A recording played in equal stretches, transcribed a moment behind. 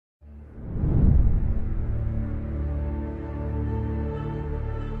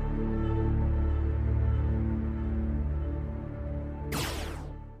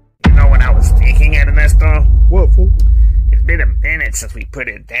like since we put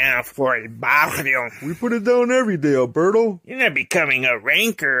it down for El Barrio. We put it down every day, Alberto. You're not becoming a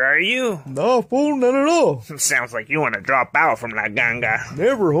ranker, are you? No, fool, not at all. Sounds like you want to drop out from La Ganga.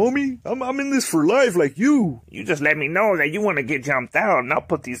 Never, homie. I'm in this for life like you. You just let me know that you want to get jumped out, and I'll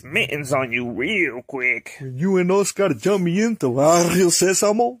put these mittens on you real quick. When you and Oscar jump me into Barrio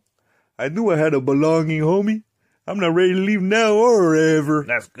Sesamo, I knew I had a belonging, homie. I'm not ready to leave now or ever.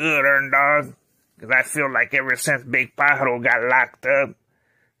 That's good, Earn Dog. Because I feel like ever since Big Pájaro got locked up,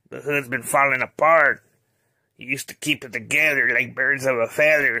 the hood's been falling apart. You used to keep it together like birds of a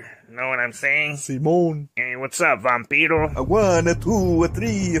feather. Know what I'm saying? Simón. Hey, what's up, Vampiro? A 1, a 2, a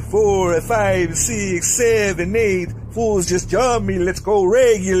 3, a 4, a 5, 6, 7, 8. Fools just jump me, let's go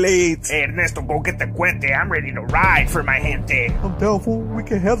regulate. Hey, Ernesto, go get the cuente. I'm ready to ride for my gente. I'm down, fool. We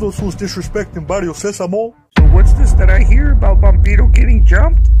can't have those fools disrespecting Barrio Sesamo. So what's this that I hear about Vampiro getting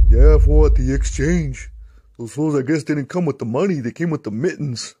jumped? Yeah, fool, at the exchange. Those fools, I guess, didn't come with the money. They came with the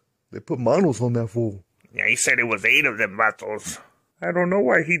mittens. They put manos on that fool. Yeah, he said it was 8 of them vatos. I don't know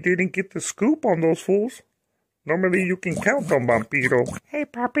why he didn't get the scoop on those fools. Normally you can count on Vampiro. Hey,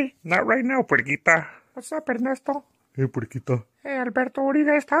 papi. Not right now, Puerquita. What's up, Ernesto? Hey, Puerquita. Hey, Alberto, what are you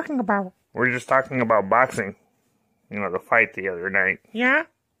guys talking about? We're just talking about boxing. You know, the fight the other night. Yeah?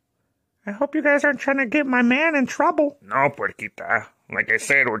 I hope you guys aren't trying to get my man in trouble. No, Puerquita. Like I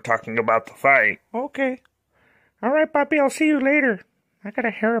said, we're talking about the fight. Okay. All right, papi, I'll see you later. I got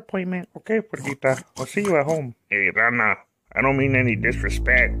a hair appointment. Okay, Puerquita. I'll see you at home. Hey, Rana, I don't mean any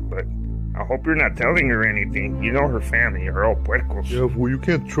disrespect, but I hope you're not telling her anything. You know her family are all puercos. Yeah, fool, you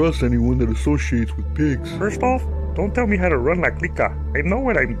can't trust anyone that associates with pigs. First off, don't tell me how to run La Clica. I know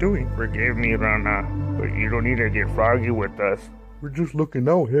what I'm doing. Forgive me, Rana, but you don't need to get froggy with us. We're just looking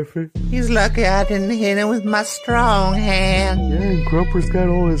out, Jefe. He's lucky I didn't hit him with my strong hand. Yeah, and Grumper's got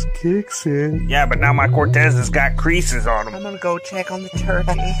all his kicks in. Yeah, but now my Cortez has got creases on him. I'm gonna go check on the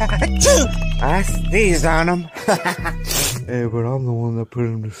turkey. I sneezed on him. Hey, but I'm the one that put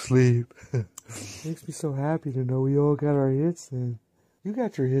him to sleep. Makes me so happy to know we all got our hits in. You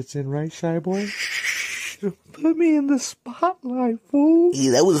got your hits in, right, Shy Boy? Put me in the spotlight, fool.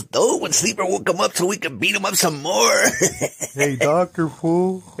 Yeah, that was dope when Sleeper woke him up so we could beat him up some more. Hey, doctor,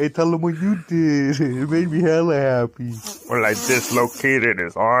 fool. Hey, tell him what you did. It made me hella happy. Well, I dislocated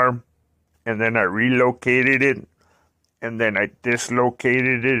his arm, and then I relocated it, and then I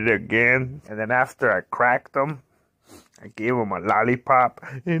dislocated it again, and then after I cracked him, I gave him a lollipop.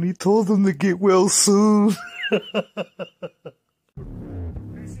 And he told him to get well soon.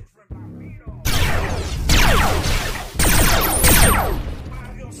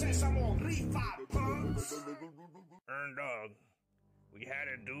 Earn Dog, we had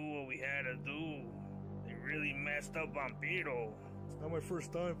to do what we had to do. They really messed up Vampiro. It's not my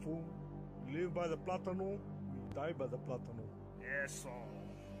first time, fool. We live by the plátano, we die by the plátano. Yes, so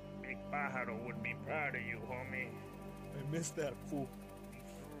Big Pájaro would be proud of you, homie. I missed that, fool.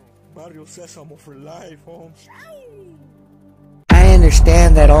 Barrio Sesamo for life, Holmes. I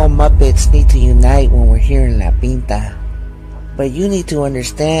understand that all Muppets need to unite when we're here in La Pinta. But you need to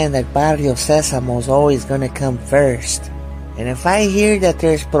understand that Barrio Sesamo is always gonna come first. And if I hear that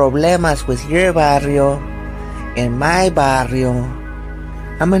there's problemas with your barrio and my barrio,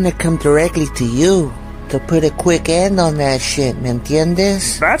 I'm gonna come directly to you to put a quick end on that shit, ¿me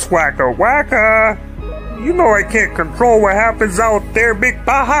entiendes? That's wacka wacka. You know I can't control what happens out there, Big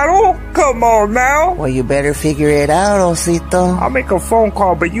Pájaro. Come on now. Well, you better figure it out, Osito. I'll make a phone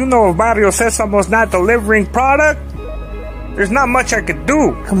call, but you know if Barrio Sesamo's not delivering product, there's not much I could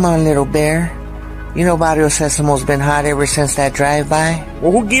do. Come on, little bear. You know Barrio Sesamo's been hot ever since that drive-by?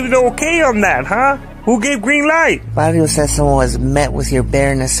 Well, who gave the okay on that, huh? Who gave green light? Barrio Sesamo has met with your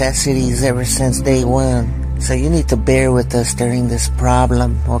bare necessities ever since day one. So you need to bear with us during this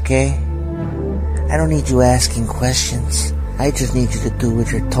problem, okay? I don't need you asking questions. I just need you to do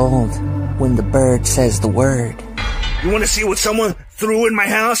what you're told when the bird says the word. You want to see what someone threw in my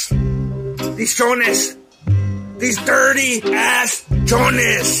house? These chones. These dirty ass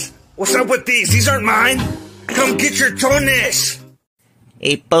chones. What's up with these? These aren't mine. Come get your chones.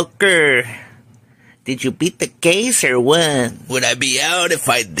 Hey, Poker. Did you beat the case or what? Would I be out if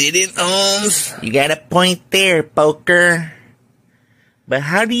I didn't, Holmes? You got a point there, Poker. But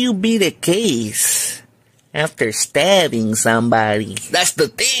how do you beat a case after stabbing somebody? That's the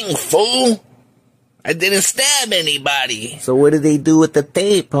thing, fool. I didn't stab anybody. So what did they do with the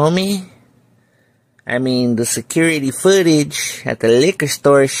tape, homie? I mean, the security footage at the liquor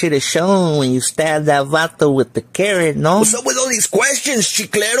store should have shown when you stabbed that vato with the carrot, no? What's up with all these questions,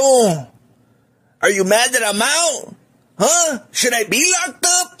 Chiclero? Are you mad that I'm out? Huh? Should I be locked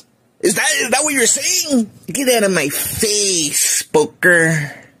up? Is that what you're saying? Get out of my face,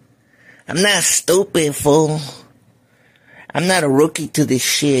 Poker. I'm not stupid, fool. I'm not a rookie to this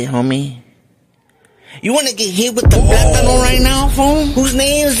shit, homie. You wanna get hit with the plátano right now, fool? Whose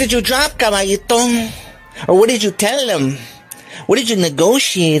names did you drop, caballito? Or what did you tell them? What did you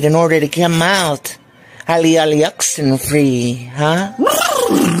negotiate in order to come out? Ali oxen free, huh?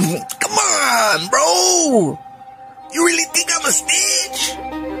 Come on, bro. You really think I'm a snitch?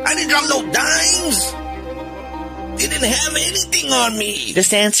 I didn't drop no dimes. They didn't have anything on me.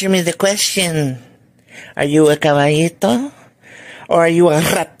 Just answer me the question. Are you a caballito? Or are you a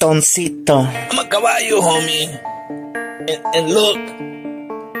ratoncito? I'm a caballo, homie. And look,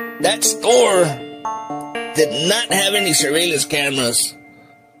 that store did not have any surveillance cameras.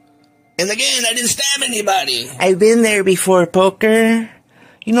 And again, I didn't stab anybody. I've been there before, Poker.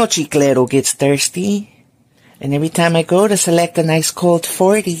 You know Chiclero gets thirsty. And every time I go to select a nice cold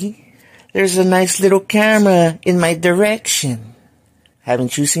 40, there's a nice little camera in my direction.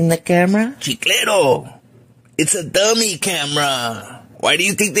 Haven't you seen the camera? Chiclero, it's a dummy camera. Why do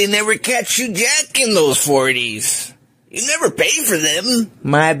you think they never catch you jacking those 40s? You never pay for them.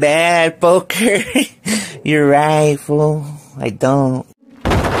 My bad, Poker. You're right, fool. I don't.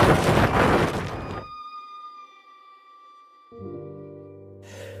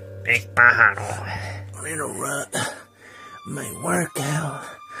 Big pájaro. Little rut. My workout.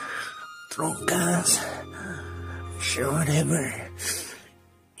 Troncas. Sure, whatever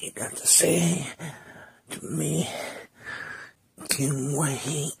you got to say to me can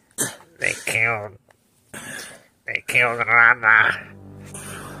wait. They killed Rana.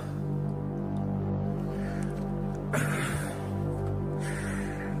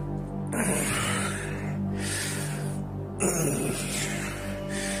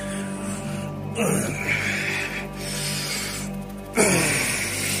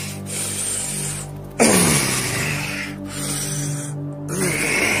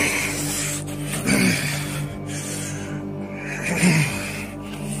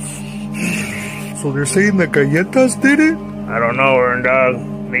 So they're saying the galletas did it? I don't know, Earn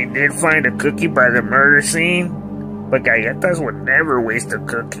Dog. They did find a cookie by the murder scene, but Galletas would never waste a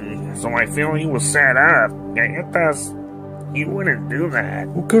cookie. So I feel he was set up. Galletas, he wouldn't do that.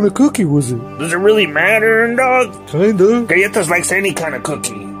 What kind of cookie was it? Does it really matter, Earn Dog? Kinda. Galletas likes any kind of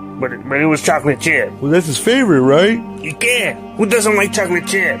cookie, but it was chocolate chip. Well, that's his favorite, right? You can't. Who doesn't like chocolate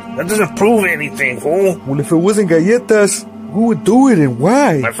chip? That doesn't prove anything, fool. Well, if it wasn't galletas, who would do it and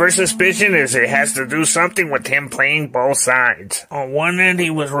why? My first suspicion is it has to do something with him playing both sides. On one end, he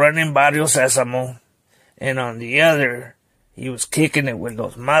was running Barrio Sesamo, and on the other, he was kicking it with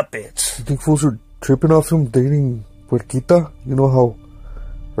those Muppets. You think fools are tripping off him dating Puerquita? You know how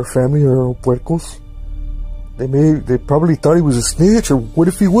her family are all puercos? They probably thought he was a snitch, or what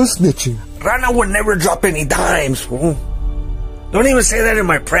if he was snitching? Rana would never drop any dimes, fool. Don't even say that in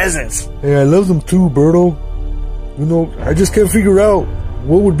my presence. Hey, I love them too, Berto. You know, I just can't figure out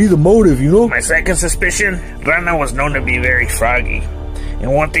what would be the motive, you know? My second suspicion, Rana was known to be very froggy.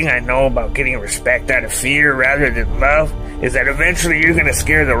 And one thing I know about getting respect out of fear rather than love is that eventually you're gonna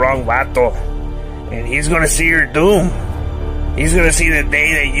scare the wrong vato. And he's gonna see your doom. He's gonna see the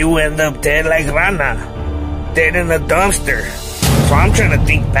day that you end up dead like Rana. Dead in the dumpster. So I'm trying to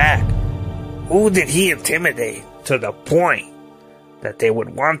think back. Who did he intimidate to the point that they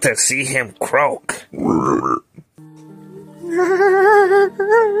would want to see him croak?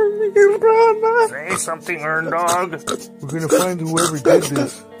 Say something, Earn Dog. We're gonna find whoever did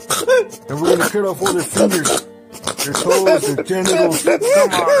this. And we're gonna cut off all their fingers, their toes, their genitals. Come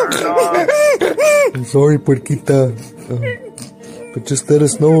on, Earn Dog. I'm sorry, Puerquita. But just let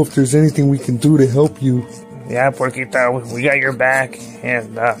us know if there's anything we can do to help you. Yeah, Puerquita, we got your back.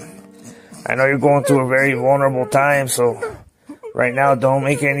 And I know you're going through a very vulnerable time, so right now, don't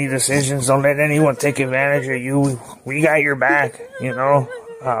make any decisions. Don't let anyone take advantage of you. We got your back, you know.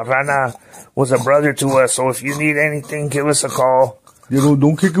 Rana was a brother to us, so if you need anything, give us a call. You know,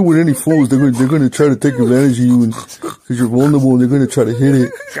 don't kick it with any fools. They're gonna try to take advantage of you, and because you're vulnerable, they're gonna try to hit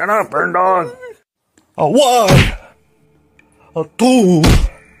it. Shut up, Earn Dog. A 1, a 2,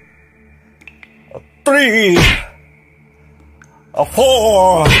 a 3, a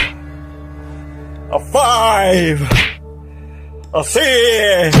 4, a 5. A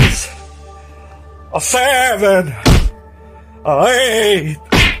 6, a 7, a 8,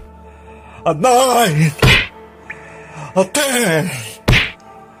 a 9, a 10.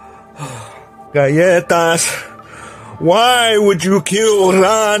 Galletas, why would you kill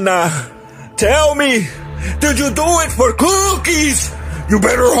Rana? Tell me, did you do it for cookies? You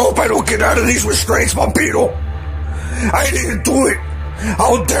better hope I don't get out of these restraints, Vampiro. I didn't do it.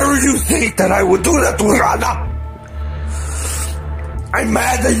 How dare you think that I would do that to Rana? I'm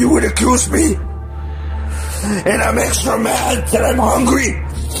mad that you would accuse me. And I'm extra mad that I'm hungry.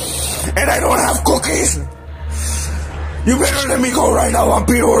 And I don't have cookies. You better let me go right now,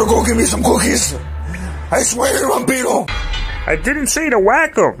 Vampiro, or go give me some cookies. I swear, Vampiro. I didn't say to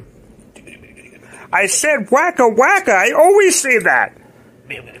whack him. I said wacka wacka. I always say that.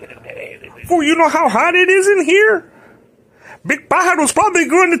 Fool, you know how hot it is in here? Big Pajaro's probably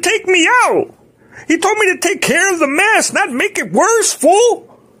going to take me out. He told me to take care of the mess, not make it worse, fool.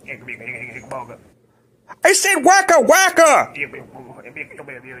 I said wacka wacka.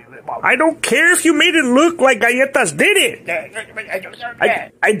 I don't care if you made it look like Galletas did it.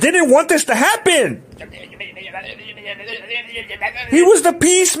 I didn't want this to happen. He was the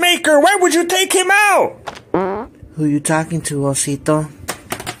peacemaker. Why would you take him out? Who you talking to, Osito?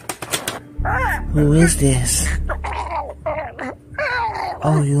 Who is this?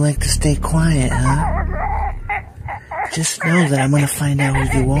 Oh, you like to stay quiet, huh? Just know that I'm gonna find out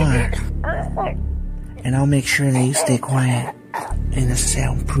who you are. And I'll make sure that you stay quiet in a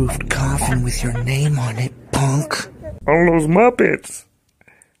soundproofed coffin with your name on it, punk. On those Muppets.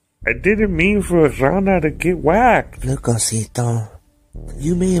 I didn't mean for Rana to get whacked. Look, Osito,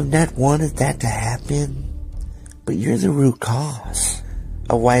 you may have not wanted that to happen, but you're the root cause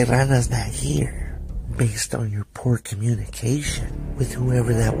of why Rana's not here, based on your poor communication with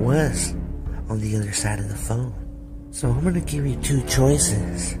whoever that was on the other side of the phone. So I'm gonna give you two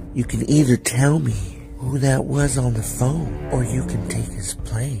choices. You can either tell me who that was on the phone, or you can take his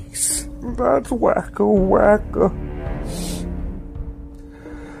place. That's wacka wacka.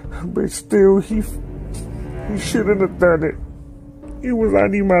 But still, he shouldn't have done it. He was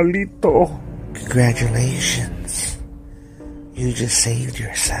animalito. Congratulations. You just saved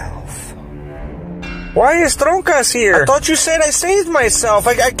yourself. Why is Troncas here? I thought you said I saved myself.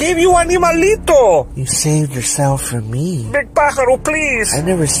 I gave you animalito. You saved yourself from me. Big Pájaro, please. I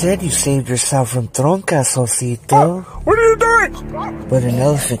never said you saved yourself from Troncas, Osito. What are you doing? But an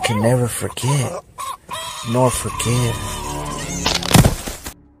elephant can never forget, nor forgive.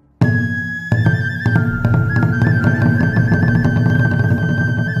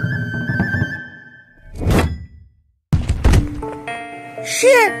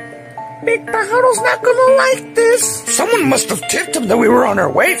 Shit! Big Pájaro's not gonna like this. Someone must have tipped him that we were on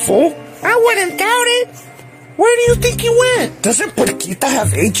our way, fool. I wouldn't doubt it. Where do you think he went? Doesn't Puerquita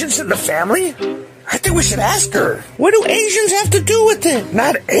have agents in the family? I think we should ask her. What do Asians have to do with it?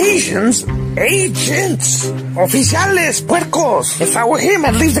 Not Asians, agents. Oficiales, puercos. If I were him,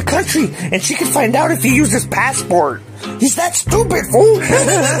 I'd leave the country, and she could find out if he used his passport. He's that stupid, fool. Do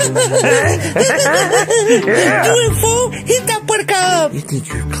it, fool. Hit that puerca up. You think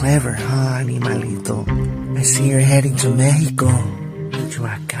you're clever, huh, animalito? I see you're heading to Mexico.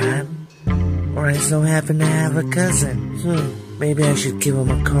 Michoacán? Or I so happen to have a cousin. Maybe I should give him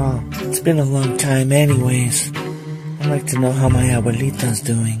a call. It's been a long time anyways. I'd like to know how my abuelita's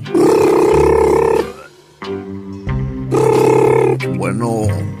doing. Bueno.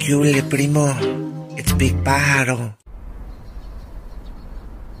 ¿Qué huele, primo? It's Big Pájaro.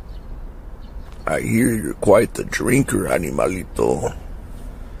 I hear you're quite the drinker, animalito.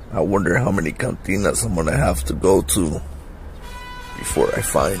 I wonder how many cantinas I'm gonna have to go to before I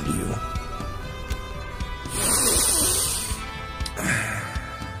find you.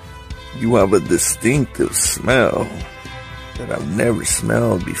 You have a distinctive smell that I've never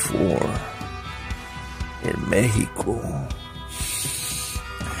smelled before in Mexico.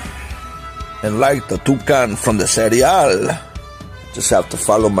 And like the toucan from the cereal, just have to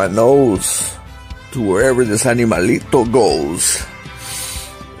follow my nose to wherever this animalito goes.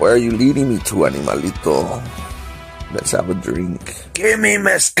 Where are you leading me to, animalito? Let's have a drink. Give me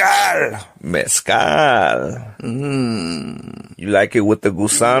mezcal. Mezcal. You like it with the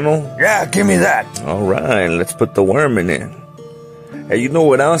gusano? Yeah, give me that. All right, let's put the worm in it. Hey, you know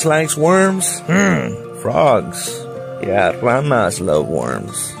what else likes worms? Frogs. Yeah, ranas love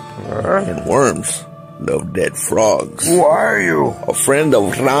worms. And worms love dead frogs. Who are you? A friend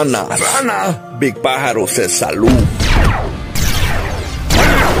of ranas. Rana? Big Pájaro says salud.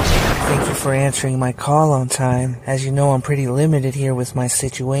 Thank you for answering my call on time. As you know, I'm pretty limited here with my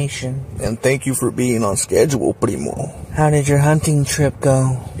situation. And thank you for being on schedule, primo. How did your hunting trip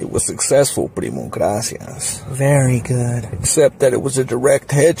go? It was successful, primo. Gracias. Very good. Except that it was a direct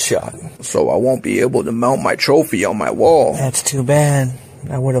headshot, so I won't be able to mount my trophy on my wall. That's too bad.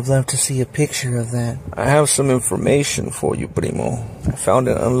 I would have loved to see a picture of that. I have some information for you, primo. I found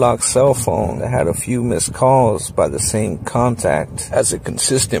an unlocked cell phone that had a few missed calls by the same contact as a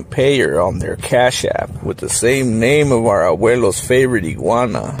consistent payer on their Cash App with the same name of our abuelo's favorite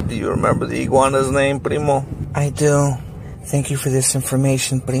iguana. Do you remember the iguana's name, primo? I do. Thank you for this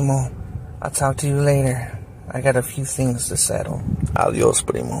information, primo. I'll talk to you later. I got a few things to settle. Adios,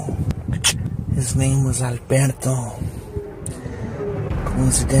 primo. His name was Alberto.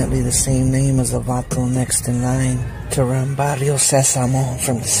 Coincidentally, the same name as the vato next in line to run Barrio Sesamo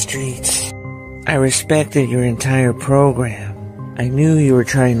from the streets. I respected your entire program. I knew you were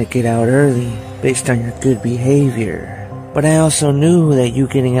trying to get out early based on your good behavior. But I also knew that you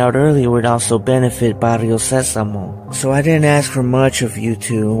getting out early would also benefit Barrio Sesamo. So I didn't ask for much of you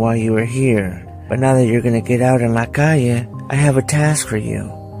two while you were here. But now that you're gonna get out in la calle, I have a task for you.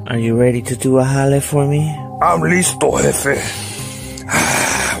 Are you ready to do a jale for me? I'm listo, jefe.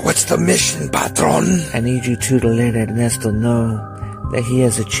 What's the mission, patron? I need you two to let Ernesto know that he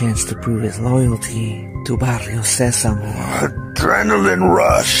has a chance to prove his loyalty to Barrio Sesamo. Adrenaline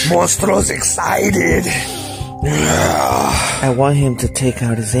rush. Monstruo's excited. I want him to take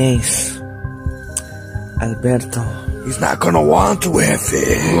out his ace. Alberto. He's not gonna want to, jefe.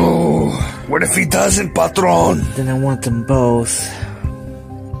 Oh, what if he doesn't, patron? Then I want them both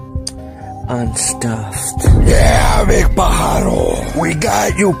unstuffed. Yeah, big pájaro. We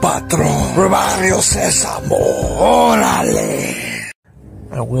got you, patron. Barrio Sesamo. Órale.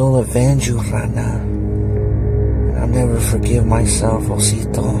 I will avenge you, Rana. And I'll never forgive myself,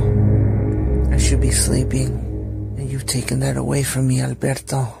 Osito. I should be sleeping, and you've taken that away from me,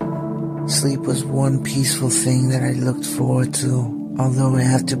 Alberto. Sleep was one peaceful thing that I looked forward to. Although I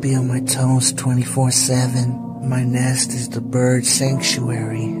have to be on my toes 24/7. My nest is the bird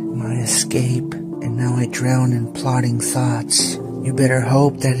sanctuary, my escape, and now I drown in plotting thoughts. You better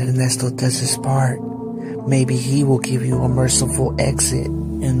hope that Ernesto does his part. Maybe he will give you a merciful exit,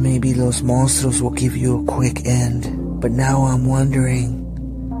 and maybe those monsters will give you a quick end. But now I'm wondering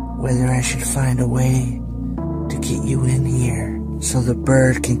whether I should find a way to get you in here so the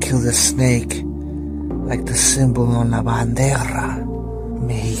bird can kill the snake like the symbol on la bandera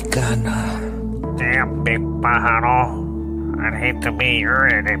mexicana. Damn, big pájaro. I'd hate to be your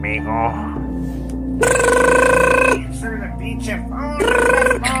enemigo.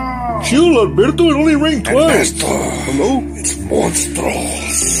 Chill, Alberto. It only rained twice. Ernesto. Hello? It's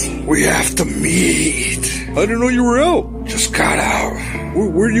monstros. We have to meet. I didn't know you were out. Just got out.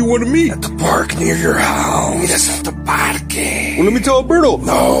 Where do you want to meet? At the park near your house. Meet us at the parque. Well, let me tell Alberto.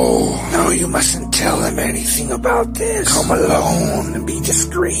 No, you mustn't tell him anything about this. Come alone and be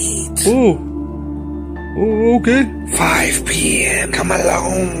discreet. Oh, okay. 5 p.m. Come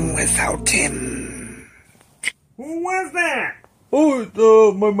alone without him. Who was that? Oh,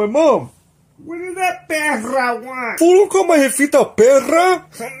 my mom. What did that perra want? Fool, don't call my jefita perra.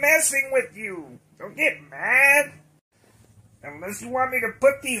 I'm messing with you. Don't get mad. Unless you want me to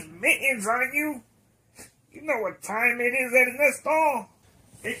put these mittens on you. You know what time it is, Ernesto.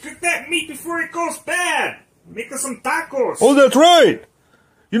 Hey, cook that meat before it goes bad. Make us some tacos. Oh, that's right.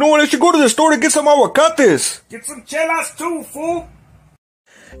 You know what? I should go to the store to get some aguacates. Get some chelas too, fool.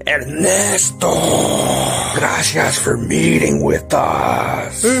 Ernesto, gracias for meeting with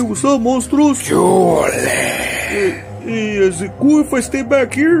us. Hey, what's up, monstros? Yule. Hey, is it cool if I stay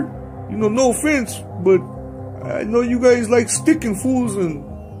back here? You know, no offense, but I know you guys like sticking fools, and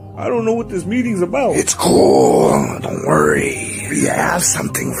I don't know what this meeting's about. It's cool. Don't worry. We have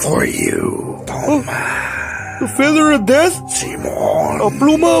something for you. Toma. The feather of death? Simon. A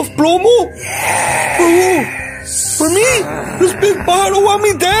pluma of plomo? Yes. For who? For me? This big bottle want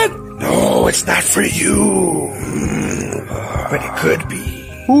me dead? No, it's not for you. But it could be.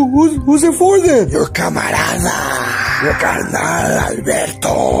 Who's it for then? Your camarada. Your carnal,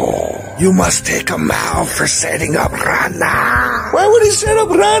 Alberto. You must take him out for setting up Rana. Why would he set up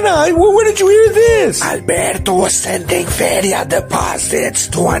Rana? Where did you hear this? Alberto was sending feria deposits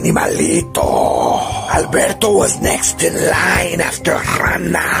to Animalito. Alberto was next in line after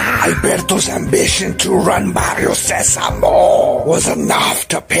Rana. Alberto's ambition to run Barrio Sesamo was enough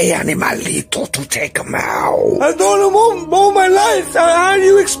to pay Animalito to take him out. I've known him all my life. How do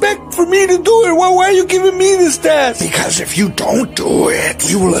you expect for me to do it? Why are you giving me this task? Because if you don't do it,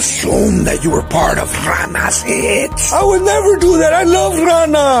 we will assume that you were part of Rana's hits. I would never do that. I love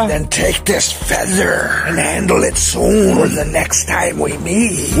Rana. Then take this feather and handle it soon, or the next time we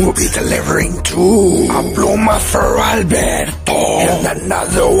meet, we'll be delivering two. A pluma for Alberto and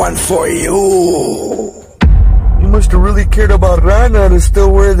another one for you. You must have really cared about Rana to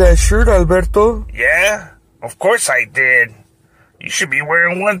still wear that shirt, Alberto. Yeah, of course I did. You should be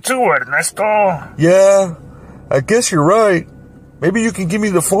wearing one too, Ernesto. Yeah, I guess you're right. Maybe you can give me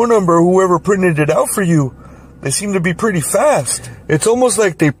the phone number of whoever printed it out for you. They seem to be pretty fast. It's almost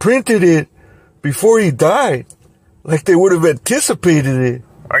like they printed it before he died. Like they would have anticipated it.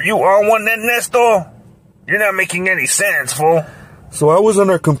 Are you on one, Ernesto? You're not making any sense, fool. So I was on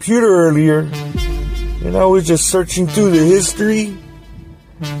our computer earlier, and I was just searching through the history,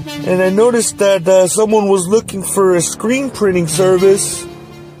 and I noticed that someone was looking for a screen printing service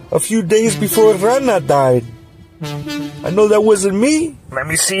a few days before Rana died. I know that wasn't me. Let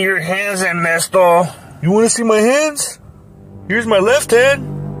me see your hands, Ernesto. You want to see my hands? Here's my left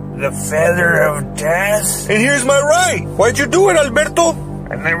hand. The feather of death? And here's my right. Why'd you do it, Alberto?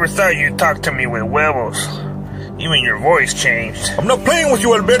 I never thought you'd talk to me with huevos. Even your voice changed. I'm not playing with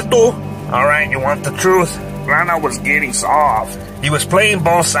you, Alberto. Alright, you want the truth? Rana was getting soft. He was playing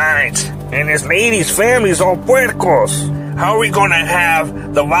both sides. And his lady's family's all puercos. How are we gonna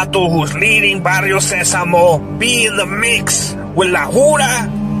have the vato who's leading Barrio Sesamo be in the mix with La Jura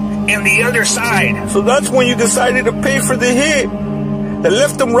and the other side? So that's when you decided to pay for the hit that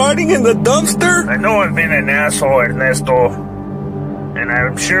left him rotting in the dumpster? I know I've been an asshole, Ernesto, and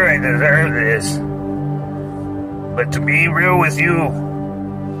I'm sure I deserve this. But to be real with you,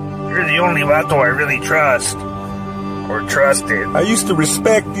 you're the only vato I really trust. Or trusted. I used to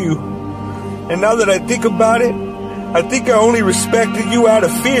respect you. And now that I think about it, I think I only respected you out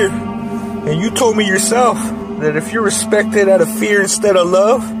of fear. And you told me yourself that if you're respected out of fear instead of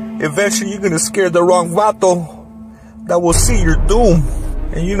love, eventually you're gonna scare the wrong vato that will see your doom.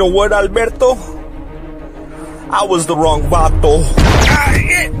 And you know what, Alberto? I was the wrong vato.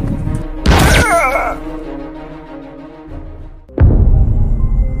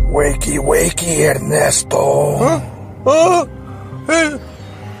 Wakey, wakey, Ernesto. Huh? Hey.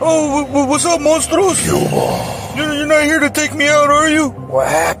 Oh, what's up, monstruos? You're not here to take me out, are you? What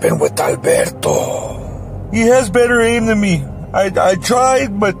happened with Alberto? He has better aim than me. I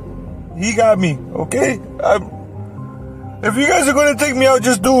tried, but he got me, okay? If you guys are going to take me out,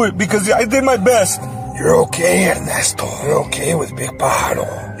 just do it, because I did my best. You're okay, Ernesto. You're okay with Big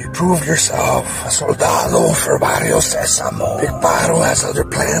Paro. You proved yourself a soldado for Barrio Sesamo. Big Paro has other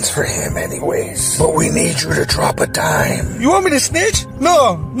plans for him anyways. But we need you to drop a dime. You want me to snitch?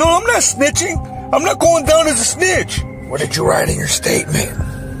 No, I'm not snitching. I'm not going down as a snitch. What did you write in your statement?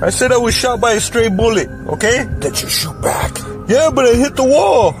 I said I was shot by a stray bullet, okay? Did you shoot back? Yeah, but I hit the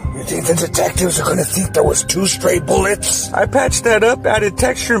wall. You think the detectives are gonna think there was 2 stray bullets? I patched that up, added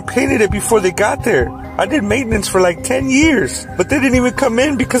texture, and painted it before they got there. I did maintenance for like 10 years, but they didn't even come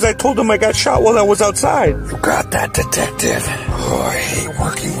in because I told them I got shot while I was outside. You got that, detective. Oh, I hate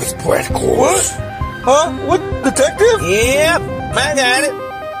working with puercos. What? Huh? What, detective? Yep, I got it.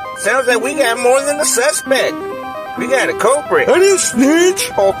 Sounds like we got more than a suspect. We got a culprit. I didn't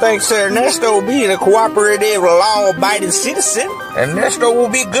snitch. All thanks to Ernesto being a cooperative, law-abiding citizen. Ernesto will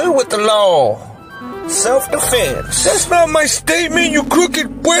be good with the law. Self-defense. That's not my statement, you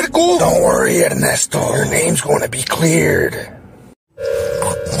crooked puerco. Don't worry, Ernesto. Your name's gonna be cleared. I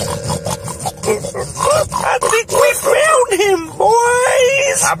think we found him,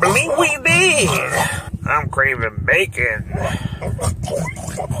 boys. I believe we did. I'm craving bacon.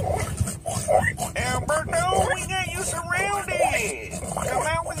 Alberto, we got you surrounded. Come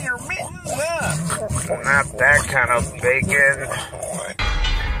out with your mittens up. Not that kind of bacon.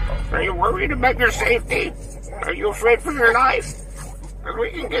 Are you worried about your safety? Are you afraid for your life? If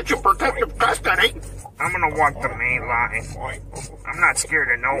we can get you protective custody. I'm gonna walk the main line. I'm not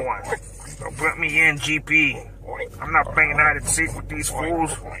scared of no one. So put me in, GP. I'm not playing hide and seek with these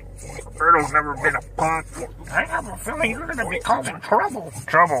fools. Roberto's never been a punk. I have a feeling you're gonna be causing trouble.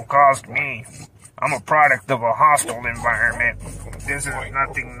 Trouble caused me. I'm a product of a hostile environment. This is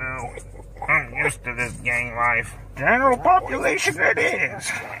nothing new. I'm used to this gang life. General population it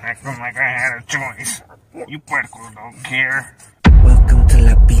is. Acting like I had a choice. You puercos don't care. Welcome to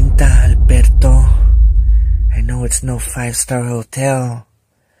La Pinta, Alberto. I know it's no 5-star hotel.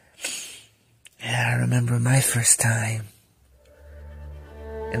 Yeah, I remember my first time.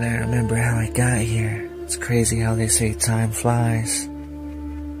 And I remember how I got here. It's crazy how they say time flies.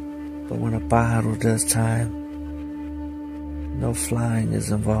 But when a pájaro does time, no flying is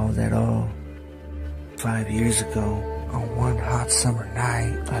involved at all. 5 years ago, on one hot summer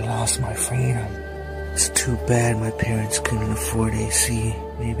night, I lost my freedom. It's too bad my parents couldn't afford AC.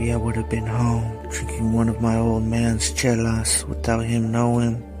 Maybe I would have been home, drinking one of my old man's chelas without him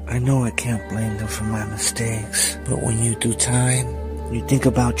knowing. I know I can't blame them for my mistakes, but when you do time, you think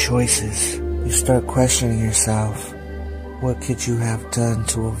about choices. You start questioning yourself. What could you have done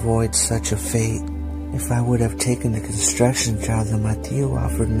to avoid such a fate? If I would have taken the construction job that my tío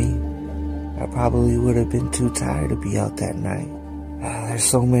offered me, I probably would have been too tired to be out that night. There's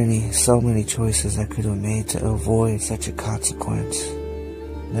so many choices I could have made to avoid such a consequence.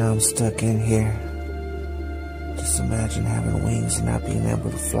 Now I'm stuck in here. Just imagine having wings and not being able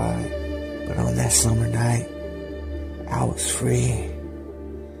to fly. But on that summer night, I was free.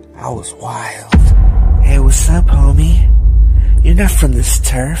 I was wild. Hey, what's up, homie? You're not from this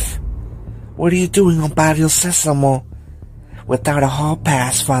turf. What are you doing on Barrio Sesamo without a hall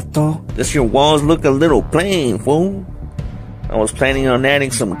pass, vato? Does your walls look a little plain, fool? I was planning on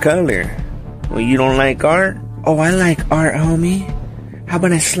adding some color. Well, you don't like art? Oh, I like art, homie. How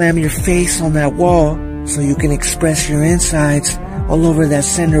about I slam your face on that wall so you can express your insides all over that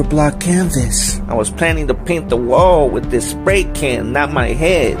center block canvas? I was planning to paint the wall with this spray can, not my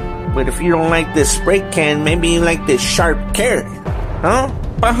head. But if you don't like this spray can, maybe you like this sharp carrot. Huh?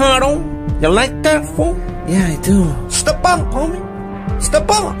 Pájaro? You like that, fool? Yeah, I do. Step up, homie. Step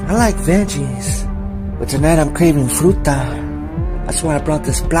up. I like veggies, but tonight I'm craving fruta. That's why I brought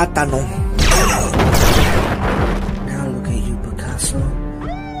this plátano. Now look at you, Picasso.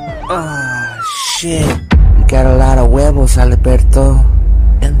 Ah, shit. You got a lot of huevos, Alberto.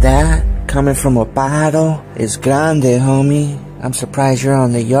 And that, coming from a pájaro, is grande, homie. I'm surprised you're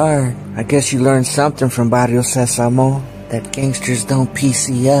on the yard. I guess you learned something from Barrio Sesamo, that gangsters don't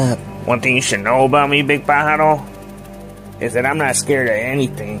PC up. One thing you should know about me, Big Pájaro, is that I'm not scared of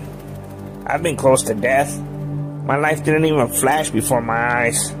anything. I've been close to death. My life didn't even flash before my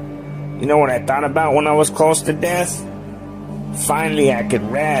eyes. You know what I thought about when I was close to death? Finally I could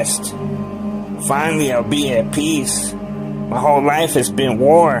rest. Finally I'll be at peace. My whole life has been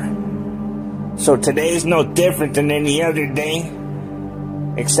war. So today's no different than any other day.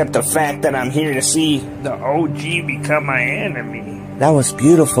 Except the fact that I'm here to see the OG become my enemy. That was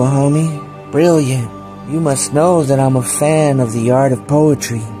beautiful, homie. Brilliant. You must know that I'm a fan of the art of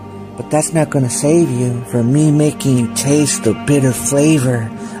poetry. But that's not gonna save you from me making you taste the bitter flavor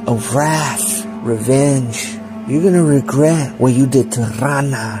of wrath, revenge. You're gonna regret what you did to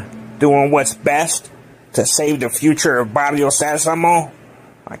Rana. Doing what's best to save the future of Barrio Sesamo?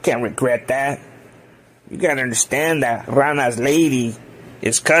 I can't regret that. You gotta understand that Rana's lady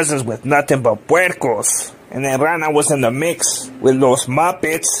is cousins with nothing but puercos. And then Rana was in the mix with los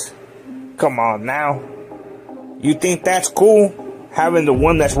Muppets. Come on now. You think that's cool? Having the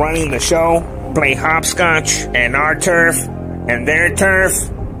one that's running the show play hopscotch and our turf and their turf?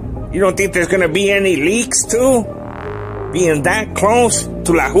 You don't think there's gonna be any leaks too? Being that close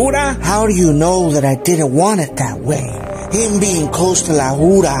to La Jura? How do you know that I didn't want it that way? Him being close to La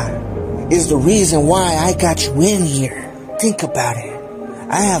Jura is the reason why I got you in here. Think about it.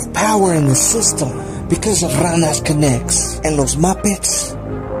 I have power in the system because of Rana's connects. And los Muppets,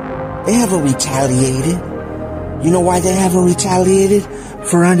 they haven't retaliated. You know why they haven't retaliated?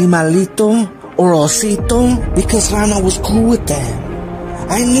 For Animalito or Osito? Because Rana was cool with them.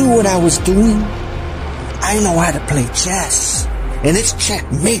 I knew what I was doing. I know how to play chess. And it's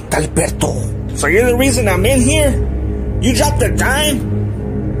checkmate, Alberto. So you're the reason I'm in here? You dropped a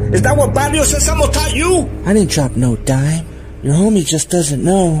dime? Is that what Barrio Sesamo taught you? I didn't drop no dime. Your homie just doesn't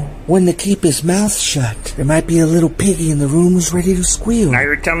know when to keep his mouth shut. There might be a little piggy in the room who's ready to squeal. Now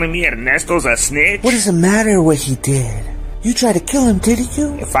you're telling me Ernesto's a snitch? What does it matter what he did? You tried to kill him, didn't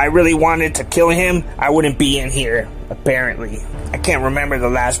you? If I really wanted to kill him, I wouldn't be in here, apparently. I can't remember the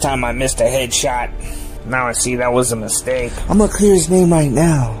last time I missed a headshot. Now I see that was a mistake. I'm gonna clear his name right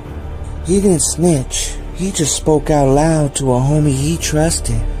now. He didn't snitch. He just spoke out loud to a homie he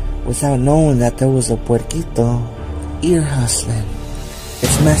trusted without knowing that there was a puerquito ear hustling.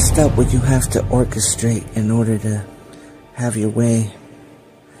 It's messed up what you have to orchestrate in order to have your way.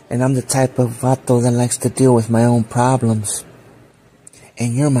 And I'm the type of vato that likes to deal with my own problems.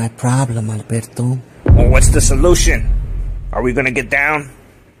 And you're my problem, Alberto. Well, what's the solution? Are we gonna get down?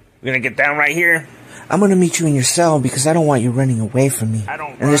 We're gonna get down right here? I'm gonna meet you in your cell because I don't want you running away from me.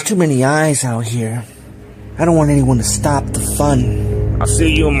 And there's too many eyes out here. I don't want anyone to stop the fun. I'll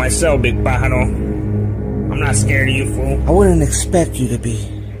see you in my cell, Big Pájaro. I'm not scared of you, fool. I wouldn't expect you to be.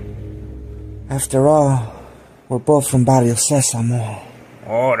 After all, we're both from Barrio Sesamo.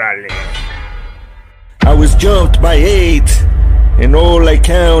 Órale. I was jumped by 8, and all I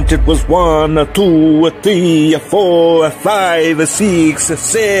counted was 1, a 2, a 3, a 4, a 5, a 6, a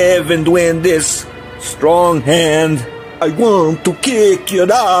 7. When this strong hand, I want to kick your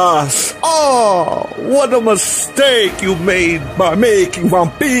ass. Oh, what a mistake you made by making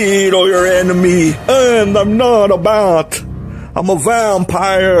Vampiro your enemy. And I'm not a bat. I'm a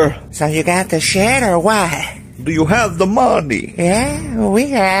vampire. So you got the shit or what? Do you have the money? Yeah, we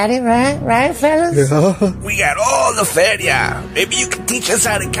got it, right, fellas? Yeah. We got all the feria. Maybe you can teach us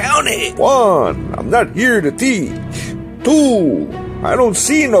how to count it. 1, I'm not here to teach. 2, I don't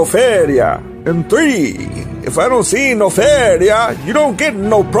see no feria. And 3, if I don't see no feria, you don't get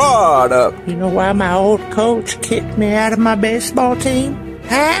no product. You know why my old coach kicked me out of my baseball team?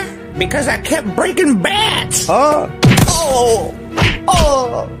 Huh? Because I kept breaking bats. Huh? Oh!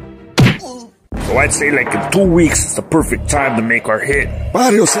 So I'd say like in 2 weeks is the perfect time to make our hit.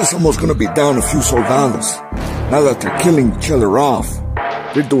 Barrio Sesamo's gonna be down a few soldados. Now that they're killing each other off,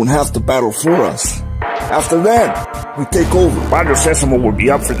 they're doing half the battle for us. After that, we take over. Barrio Sesamo will be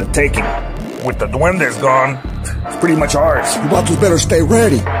up for the taking. With the duendes gone, it's pretty much ours. You vatos better stay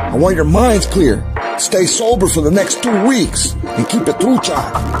ready. I want your minds clear. Stay sober for the next 2 weeks. And keep it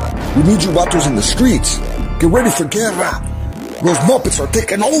trucha. We need you vatos in the streets. Get ready for guerra. Those Muppets are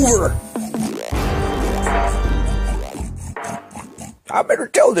taking over. I better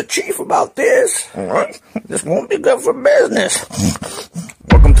tell the chief about this. This won't be good for business.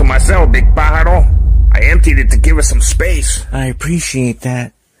 Welcome to my cell, big pájaro. I emptied it to give us some space. I appreciate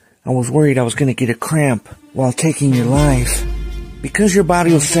that. I was worried I was gonna get a cramp while taking your life. Because you're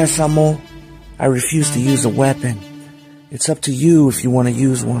Barrio Sesamo, I refuse to use a weapon. It's up to you if you want to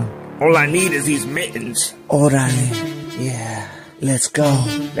use one. All I need is these mittens. Orale. Yeah. Let's go.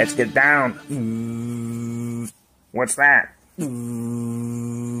 Let's get down. What's that?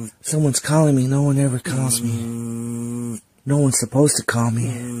 Someone's calling me. No one ever calls me. No one's supposed to call me.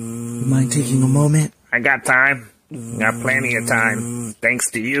 You mind taking a moment? I got time. Got plenty of time.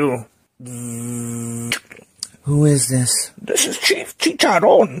 Thanks to you. Who is this? This is Chief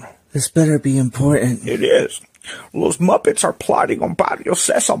Chicharron. This better be important. It is. Those Muppets are plotting on Barrio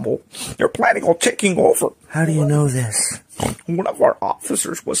Sesamo. They're planning on taking over. How do you know this? One of our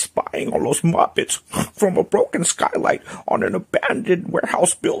officers was spying on those Muppets from a broken skylight on an abandoned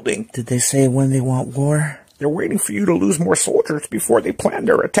warehouse building. Did they say when they want war? They're waiting for you to lose more soldiers before they plan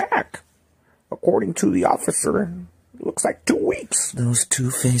their attack. According to the officer, it looks like 2 weeks. Those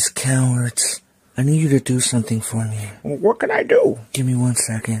two-faced cowards. I need you to do something for me. What can I do? Give me 1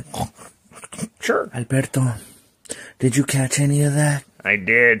 second. Sure. Alberto, did you catch any of that? I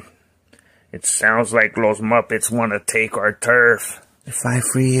did. It sounds like those Muppets want to take our turf. If I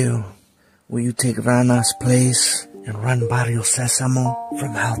free you, will you take Rana's place and run Barrio Sesamo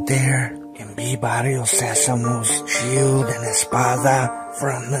from out there and be Barrio Sesamo's shield and espada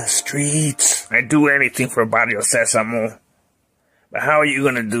from the streets? I'd do anything for Barrio Sesamo. But how are you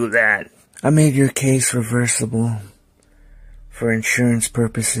going to do that? I made your case reversible for insurance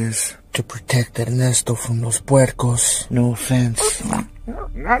purposes to protect Ernesto from los puercos. No offense.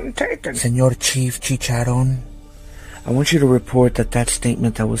 None taken. Señor Chief Chicharron, I want you to report that that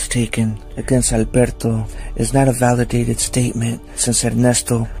statement that was taken against Alberto is not a validated statement since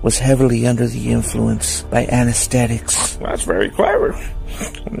Ernesto was heavily under the influence by anesthetics. That's very clever.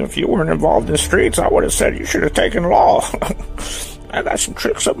 And if you weren't involved in the streets, I would have said you should have taken law. I got some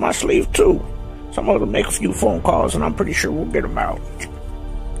tricks up my sleeve, too. So I'm going to make a few phone calls, and I'm pretty sure we'll get them out.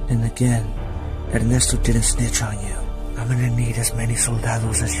 And again, Ernesto didn't snitch on you. I'm going to need as many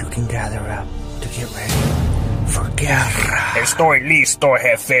soldados as you can gather up to get ready for guerra. Estoy listo,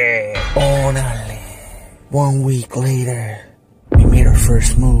 jefe. Órale. 1 week later, we made our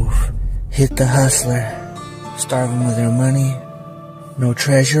first move. Hit the hustler. Starve them of their money. No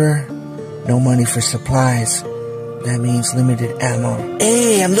treasurer. No money for supplies. That means limited ammo.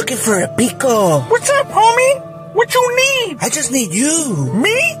 Hey, I'm looking for a pico. What's up, homie? What you need? I just need you.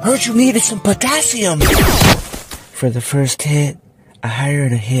 Me? Heard you needed some potassium. For the first hit, I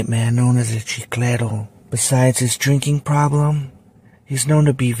hired a hitman known as a Chiclero. Besides his drinking problem, he's known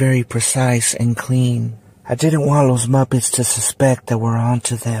to be very precise and clean. I didn't want those Muppets to suspect that we're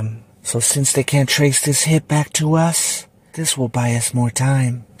onto them. So since they can't trace this hit back to us, this will buy us more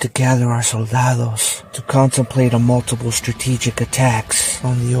time to gather our soldados, to contemplate on multiple strategic attacks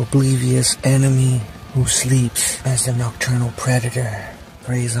on the oblivious enemy who sleeps as the nocturnal predator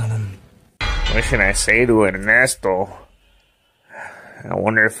preys on him. What should I say to Ernesto? I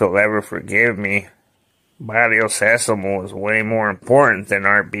wonder if he'll ever forgive me. Barrio Sesamo is way more important than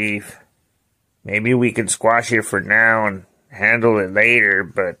our beef. Maybe we can squash it for now and handle it later,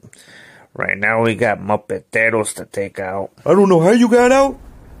 but right now we got Muppeteros to take out. I don't know how you got out,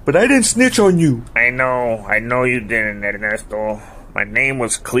 but I didn't snitch on you. I know you didn't, Ernesto. My name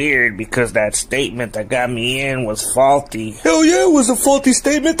was cleared because that statement that got me in was faulty. Hell yeah, it was a faulty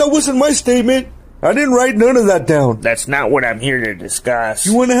statement. That wasn't my statement. I didn't write none of that down. That's not what I'm here to discuss.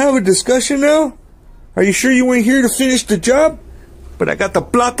 You want to have a discussion now? Are you sure you ain't here to finish the job? But I got the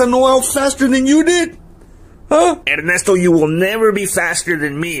plátano out faster than you did? Huh? Ernesto, you will never be faster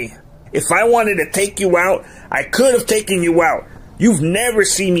than me. If I wanted to take you out, I could have taken you out. You've never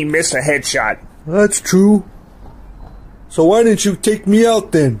seen me miss a headshot. That's true. So why didn't you take me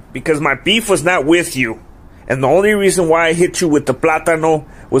out then? Because my beef was not with you. And the only reason why I hit you with the plátano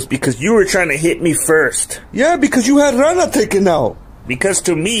was because you were trying to hit me first. Yeah, because you had Rana taken out. Because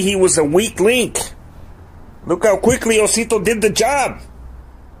to me, he was a weak link. Look how quickly Osito did the job.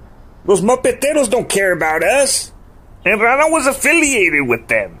 Los Mupeteros don't care about us. And Rana was affiliated with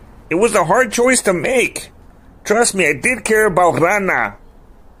them. It was a hard choice to make. Trust me, I did care about Rana.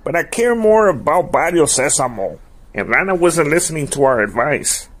 But I care more about Barrio Sesamo. And Rana wasn't listening to our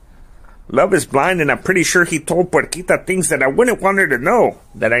advice. Love is blind, and I'm pretty sure he told Puerquita things that I wouldn't want her to know.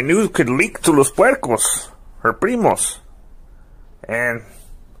 That I knew could leak to Los Puercos, her primos. And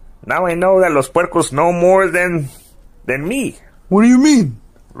now I know that Los Puercos know more than me. What do you mean?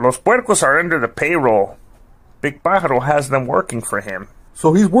 Los Puercos are under the payroll. Big Pájaro has them working for him.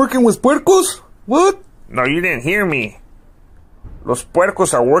 So he's working with Puercos? What? No, you didn't hear me. Los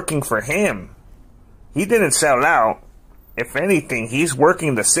Puercos are working for him. He didn't sell out. If anything, he's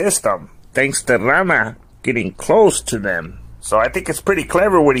working the system. Thanks to Rana getting close to them. So I think it's pretty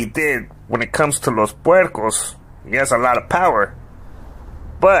clever what he did when it comes to Los Puercos. He has a lot of power.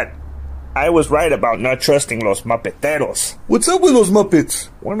 But I was right about not trusting Los Mupeteros. What's up with those Muppets?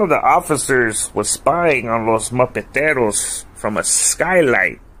 One of the officers was spying on Los Mupeteros from a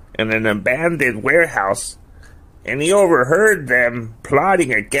skylight in an abandoned warehouse. And he overheard them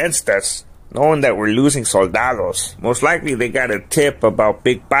plotting against us, knowing that we're losing soldados. Most likely they got a tip about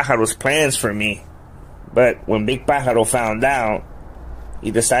Big Pájaro's plans for me. But when Big Pájaro found out, he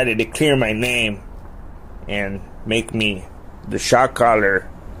decided to clear my name and make me the shot caller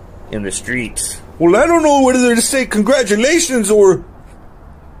in the streets. Well, I don't know whether to say congratulations or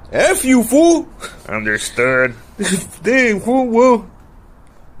F you, fool. Understood. Dang, fool, well,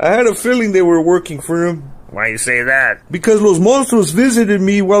 I had a feeling they were working for him. Why you say that? Because Los Monstruos visited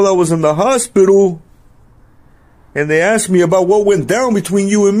me while I was in the hospital, and they asked me about what went down between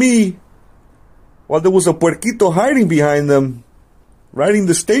you and me, while there was a Puerquito hiding behind them, writing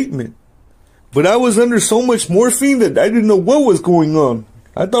the statement. But I was under so much morphine that I didn't know what was going on.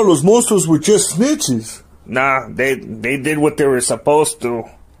 I thought Los Monstruos were just snitches. Nah, they did what they were supposed to.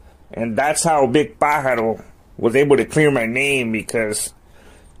 And that's how Big Pájaro was able to clear my name, because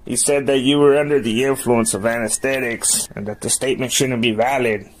he said that you were under the influence of anesthetics and that the statement shouldn't be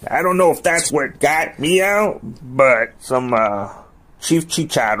valid. I don't know if that's what got me out, but some Chief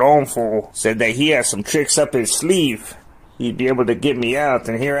Chicharron fool said that he has some tricks up his sleeve. He'd be able to get me out,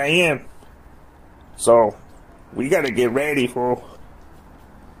 and here I am. So, we gotta get ready, fool.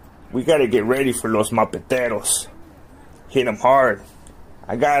 We gotta get ready for Los Mupeteros. Hit them hard.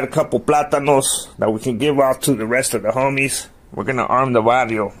 I got a couple plátanos that we can give out to the rest of the homies. We're gonna arm the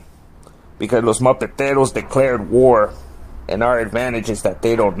barrio, because Los Mupeteros declared war, and our advantage is that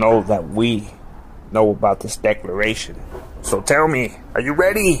they don't know that we know about this declaration. So tell me, are you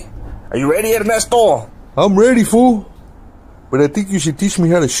ready? Are you ready, Ernesto? I'm ready, fool. But I think you should teach me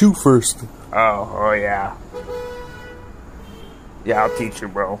how to shoot first. Oh yeah. Yeah, I'll teach you,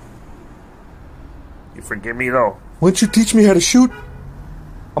 bro. You forgive me, though? Once you teach me how to shoot,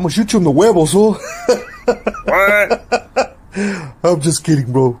 I'm gonna shoot you in the huevos, fool. What? I'm just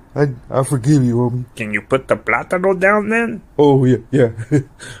kidding, bro. I forgive you, homie. Can you put the plátano down then? Oh, yeah.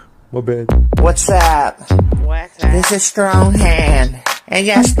 My bad. What's up? This is Strong Hand. And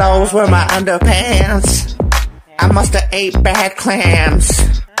yes, those were my underpants. I must have ate bad clams,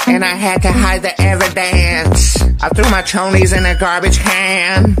 and I had to hide the evidence. I threw my chonies in a garbage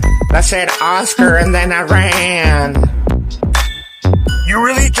can. I said Oscar and then I ran. You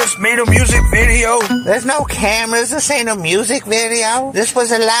really just made a music video? There's no cameras, this ain't a music video. This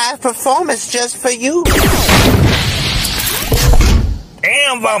was a live performance just for you.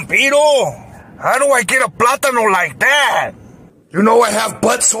 Damn, Vampiro! How do I get a plátano like that? You know I have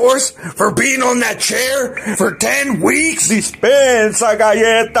butt sores for being on that chair for 10 weeks? Dispensa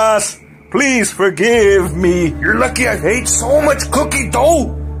galletas. Please forgive me. You're lucky I ate so much cookie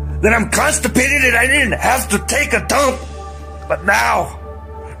dough that I'm constipated and I didn't have to take a dump. But now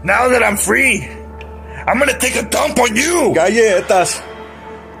that I'm free, I'm gonna take a dump on you. Galletas.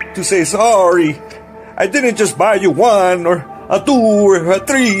 To say sorry. I didn't just buy you one or a two or a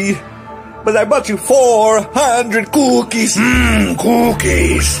three, but I bought you 400 cookies.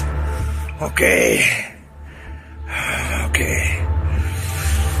 Cookies. Okay.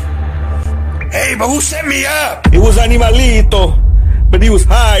 Hey, but who set me up? It was Animalito, but he was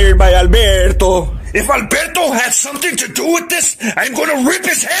hired by Alberto. If Alberto had something to do with this, I'm gonna rip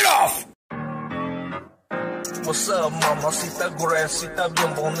his head off. What's up, mamacita gruesita,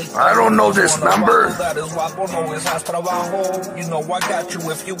 bien bonita? I don't know this number. You know I got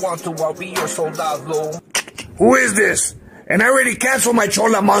you. If you want to, I'll be your soldado. Who is this? And I already canceled my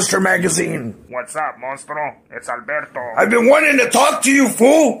Chola Monster magazine. What's up, monstro? It's Alberto. I've been wanting to talk to you,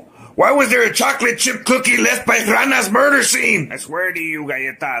 fool. Why was there a chocolate chip cookie left by Rana's murder scene? I swear to you,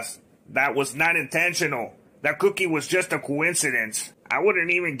 Galletas, that was not intentional. That cookie was just a coincidence. I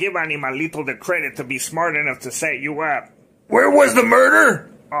wouldn't even give Animalito the credit to be smart enough to set you up. Where was the murder?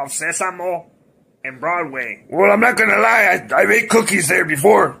 Off Sesamo and Broadway. Well, I'm not gonna lie, I've ate cookies there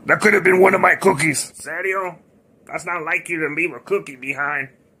before. That could have been one of my cookies. Serio? That's not like you to leave a cookie behind,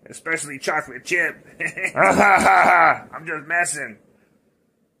 especially chocolate chip. I'm just messing.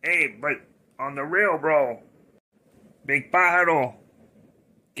 Hey, but on the real, bro, Big Pájaro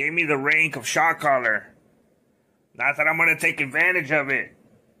gave me the rank of shot caller. Not that I'm gonna take advantage of it,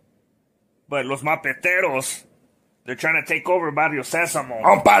 but los mapeteros, they're trying to take over Barrio Sesamo.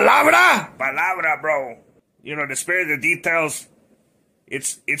 On palabra? Palabra, bro. You know, to spare the details,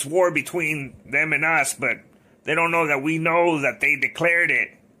 it's war between them and us, but they don't know that we know that they declared it.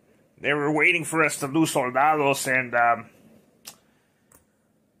 They were waiting for us to lose soldados, and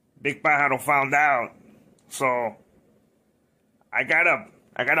Big Pájaro found out. So I got a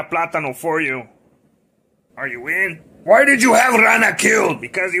plátano for you. Are you in? Why did you have Rana killed?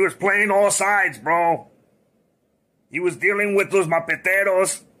 Because he was playing all sides, bro. He was dealing with those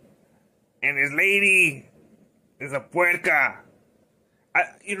mapeteros, and his lady is a puerca. I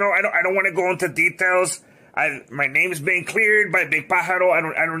don't want to go into details. My name's been cleared by Big Pájaro.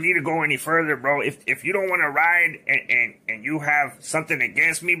 I don't need to go any further, bro. If you don't want to ride and you have something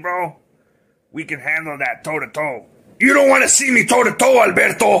against me, bro, we can handle that toe to toe. You don't want to see me toe to toe,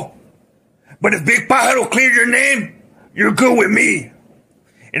 Alberto. But if Big Pájaro cleared your name, you're good with me.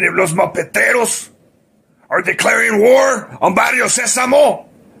 And if los mapeteros are declaring war on Barrio Sesamo,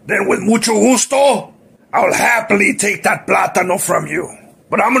 then with mucho gusto, I'll happily take that plátano from you.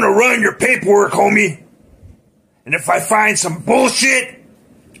 But I'm gonna run your paperwork, homie. And if I find some bullshit,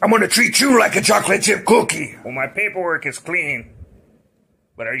 I'm gonna treat you like a chocolate chip cookie. Well, my paperwork is clean.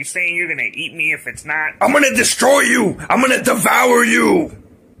 But are you saying you're gonna eat me if it's not? I'm gonna destroy you. I'm gonna devour you.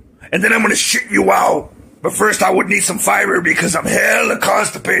 And then I'm gonna shit you out. But first I would need some fiber because I'm hella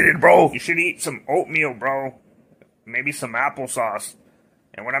constipated, bro. You should eat some oatmeal, bro. Maybe some applesauce.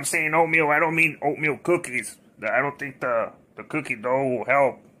 And when I'm saying oatmeal, I don't mean oatmeal cookies. I don't think the cookie dough will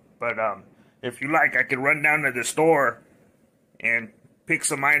help. But if you like, I could run down to the store and pick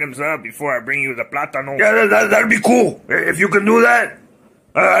some items up before I bring you the plátano. Yeah, that'd be cool. If you can do that,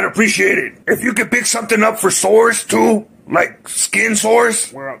 I'd appreciate it. If you could pick something up for sores, too. Like skin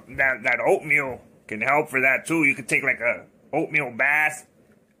sores. Well, that oatmeal can help for that, too. You could take like a oatmeal bath.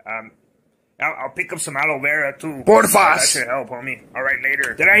 I'll pick up some aloe vera, too. Porfas. That should help, homie. All right,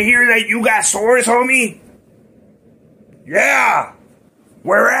 later. Did I hear that you got sores, homie? Yeah.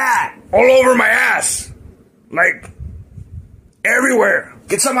 Where at? All over my ass. Like, everywhere.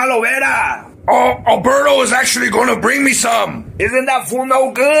 Get some aloe vera. Oh, Alberto is actually gonna bring me some. Isn't that fool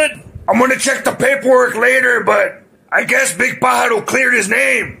no good? I'm gonna check the paperwork later, but I guess Big Pájaro cleared his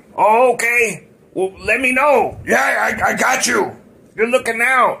name. Oh, okay. Well, let me know. Yeah, I got you. Good looking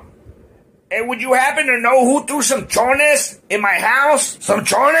out. Hey, would you happen to know who threw some chones in my house? Some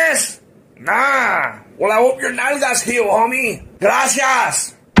chones? Nah. Well, I hope your nalgas heal, homie.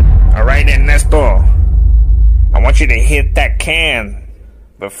 Gracias. All right, Ernesto. I want you to hit that can.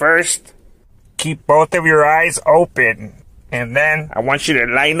 But first, keep both of your eyes open. And then I want you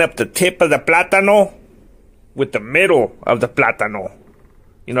to line up the tip of the plátano with the middle of the plátano.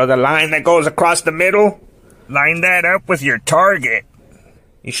 You know the line that goes across the middle? Line that up with your target.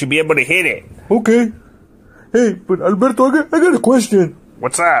 You should be able to hit it. Okay. Hey, but Alberto, I got a question.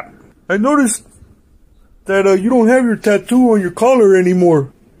 What's up? I noticed that you don't have your tattoo on your collar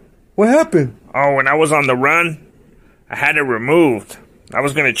anymore. What happened? Oh, when I was on the run, I had it removed. I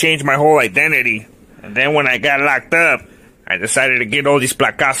was going to change my whole identity. And then when I got locked up, I decided to get all these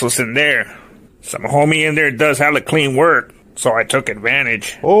placazos in there. Some homie in there does hella clean work, so I took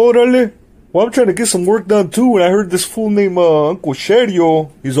advantage. Órale. Well, I'm trying to get some work done too, and I heard this fool named Uncle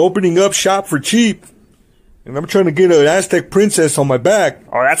Sherio. He's opening up shop for cheap. And I'm trying to get an Aztec princess on my back.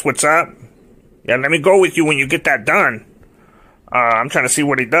 Oh, that's what's up. Yeah, let me go with you when you get that done. I'm trying to see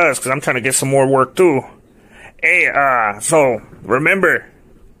what he does, because I'm trying to get some more work too. Hey, so, remember,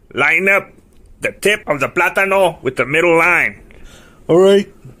 line up the tip of the plátano with the middle line.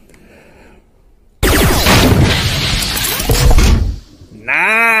 Alright.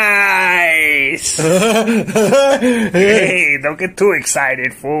 Nice! Hey, don't get too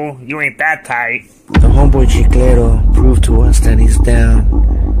excited, fool. You ain't that tight. The homeboy Chiclero proved to us that he's down,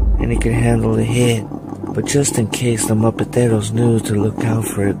 and he can handle the hit. But just in case the Muppeto's knew to look out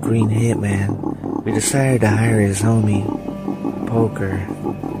for a green hitman, we decided to hire his homie, Poker.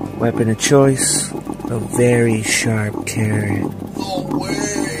 Weapon of choice, a very sharp carrot. No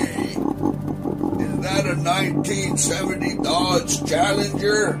way. 1970 Dodge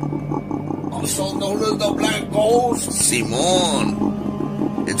Challenger, also known as the Black Ghost?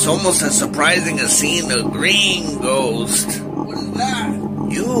 Simon, it's almost as surprising as seeing a green ghost. What is that?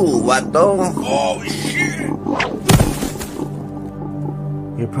 You, vato. Oh, shit!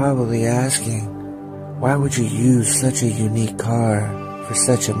 You're probably asking, why would you use such a unique car for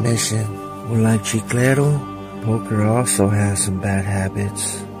such a mission? Well, like Chiclero, Poker also has some bad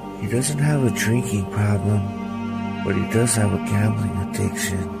habits. He doesn't have a drinking problem, but he does have a gambling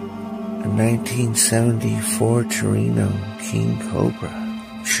addiction. A 1970 Ford Torino King Cobra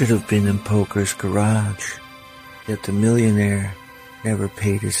should have been in Poker's garage, yet the millionaire never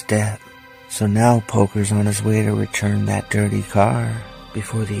paid his debt. So now Poker's on his way to return that dirty car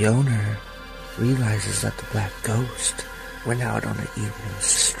before the owner realizes that the Black Ghost went out on an evening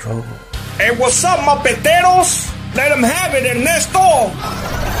stroll. Hey, what's up, mapeteros? Let him have it, Ernesto!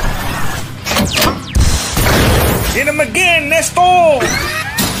 Hit him again, Ernesto!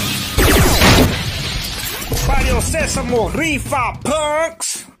 Barrio Sesamo, rifa,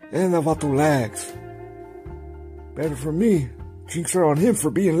 punks! And the vato lags. Better for me. Jinx are on him for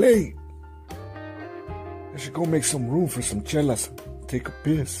being late. I should go make some room for some chelas. Take a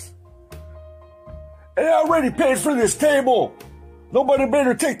piss. Hey, I already paid for this table. Nobody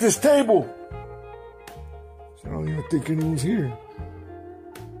better take this table. I don't even think anyone's here.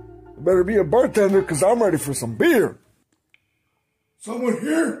 There better be a bartender because I'm ready for some beer. Someone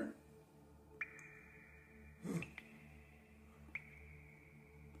here?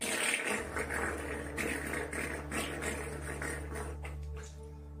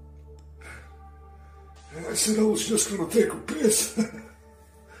 I said I was just gonna take a piss.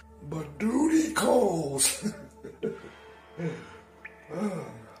 But duty calls.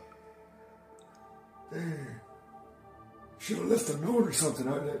 Dang. Should have left a note or something.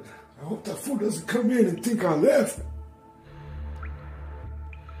 I hope that fool doesn't come in and think I left.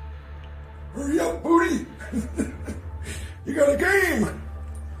 Hurry up, booty. You got a game.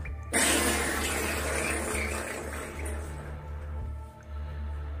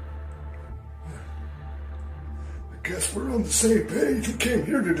 I guess we're on the same page. We came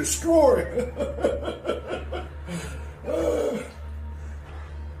here to destroy.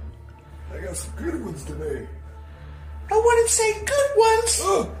 I got some good ones today. I wouldn't say good ones.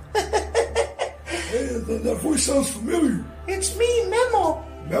 Hey, that voice sounds familiar. It's me, Memo.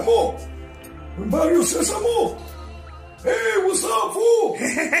 Memo? From Barrio Sesamo? Hey, what's up, fool?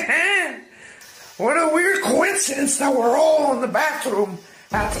 What a weird coincidence that we're all in the bathroom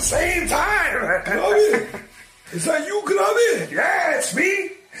at the same time. Knabe? Is that you, Knabe? Yeah, it's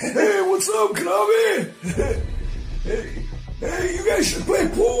me. Hey, what's up, Knabe? Hey, you guys should play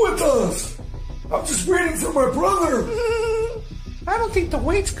pool with us. I'm just waiting for my brother. I don't think the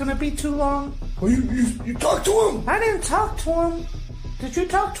wait's gonna be too long. Oh, you talked to him? I didn't talk to him. Did you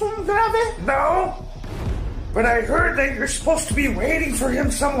talk to him, Grave? No, but I heard that you're supposed to be waiting for him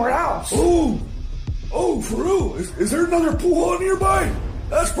somewhere else. Oh, for real? Is there another pool hall nearby?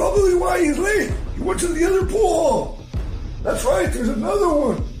 That's probably why he's late. He went to the other pool hall. That's right, there's another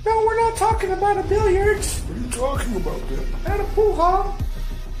one. No, we're not talking about a billiards. What are you talking about then? At a pool hall.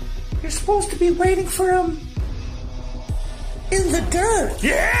 You're supposed to be waiting for him in the dirt.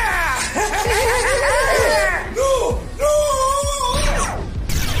 Yeah! No!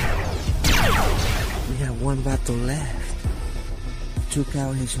 We have one vato left. Took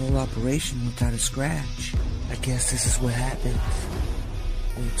out his whole operation without a scratch. I guess this is what happens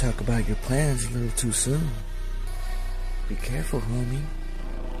when you talk about your plans a little too soon. Be careful, homie.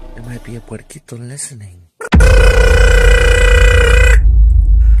 There might be a puerquito listening.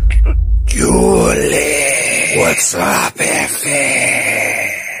 Julie, what's up, Efe?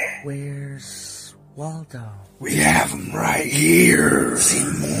 Where's Waldo? We have him right here,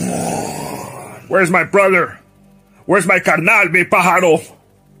 Simon. Where's my brother? Where's my carnal, mi pájaro?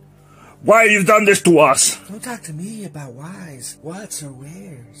 Why have you done this to us? Don't talk to me about whys, whats, or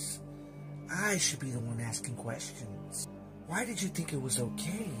wheres. I should be the one asking questions. Why did you think it was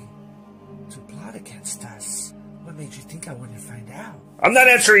okay to plot against us? What made you think I wouldn't find out? I'm not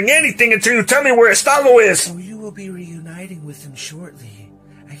answering anything until you tell me where Estado is. So you will be reuniting with him shortly.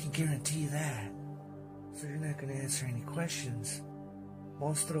 I can guarantee that. So you're not going to answer any questions.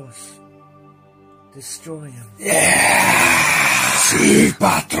 Monstruos. Destroy him. Yeah! Sí,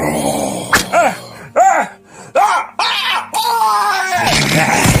 patrón!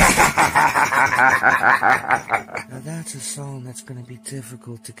 Now that's a song that's going to be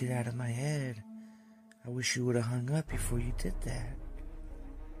difficult to get out of my head. I wish you would have hung up before you did that.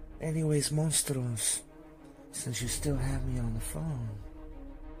 Anyways, Monstruos, since you still have me on the phone,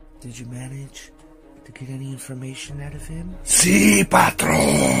 did you manage to get any information out of him? Si,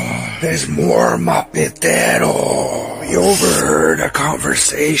 patron. There's more Mapetero. We overheard a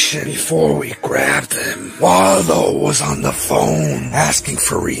conversation before we grabbed them. Waldo was on the phone asking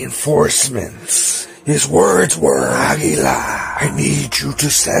for reinforcements. His words were, Aguila, I need you to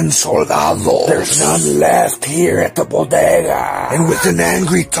send soldados. There's none left here at the bodega. And with an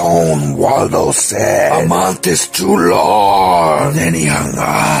angry tone, Waldo said, a month is too long. And then he hung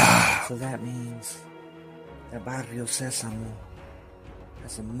up. So that means that Barrio Sesamo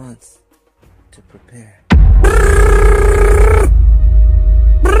has a month to prepare.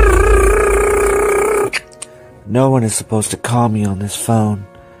 No one is supposed to call me on this phone,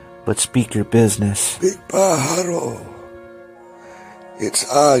 but speak your business. Big Pájaro. It's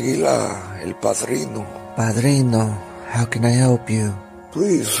Aguila, el padrino. Padrino, how can I help you?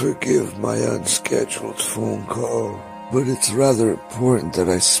 Please forgive my unscheduled phone call, but it's rather important that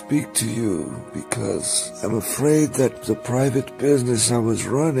I speak to you because I'm afraid that the private business I was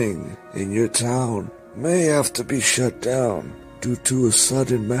running in your town may have to be shut down due to a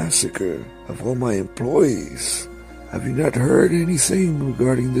sudden massacre of all my employees. Have you not heard anything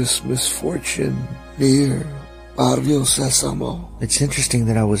regarding this misfortune near Barrio Sesamo? It's interesting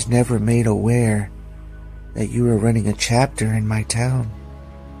that I was never made aware that you were running a chapter in my town.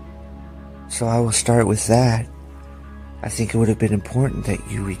 So I will start with that. I think it would have been important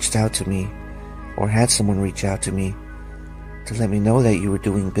that you reached out to me, or had someone reach out to me, to let me know that you were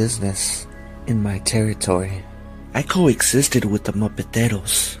doing business in my territory. I coexisted with the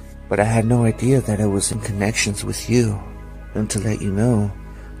Mapeteros, but I had no idea that I was in connections with you. And to let you know,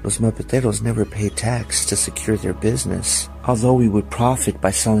 those Mapeteros never paid tax to secure their business. Although we would profit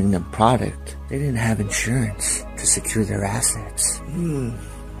by selling them product, they didn't have insurance to secure their assets.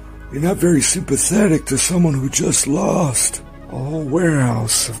 You're not very sympathetic to someone who just lost a whole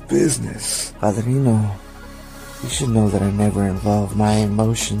warehouse of business. Padrino, you should know that I never involve my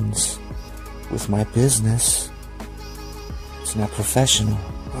emotions with my business. It's not professional.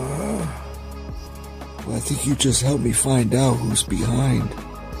 Well, I think you just helped me find out who's behind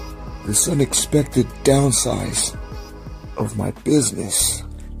this unexpected downsize of my business.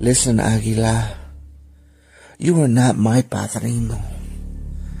 Listen, Aguila, you are not my padrino,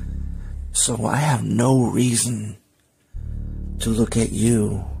 so I have no reason to look at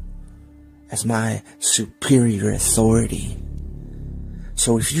you as my superior authority.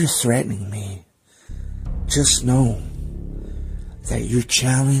 So if you're threatening me, just know that your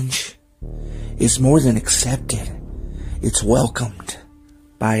challenge is more than accepted. It's welcomed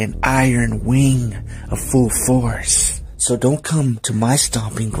by an iron wing of full force. So don't come to my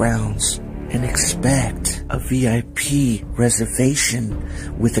stomping grounds and expect a VIP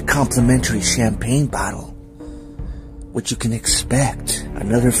reservation with a complimentary champagne bottle. What you can expect,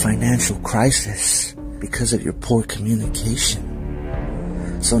 another financial crisis because of your poor communication.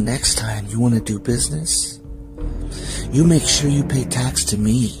 So next time you want to do business, you make sure you pay tax to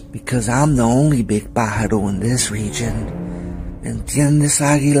me, because I'm the only big pájaro in this region. ¿Entiendes,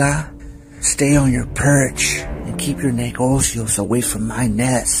 Aguila? Stay on your perch and keep your negocios away from my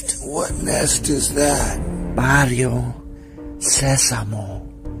nest. What nest is that? Barrio Sesamo.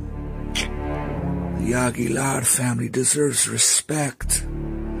 The Aguilar family deserves respect,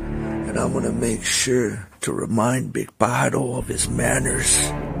 and I'm gonna make sure to remind Big Pájaro of his manners.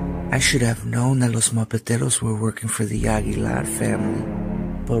 I should have known that los Mapeteros were working for the Aguilar family.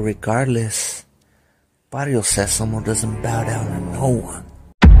 But regardless, Barrio Sesamo doesn't bow down to no one.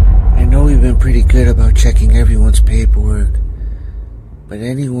 I know we've been pretty good about checking everyone's paperwork, but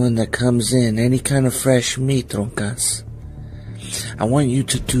anyone that comes in, any kind of fresh meat, troncas, I want you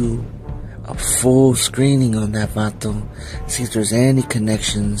to do a full screening on that vato, see if there's any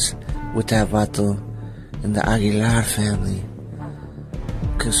connections with that vato in the Aguilar family.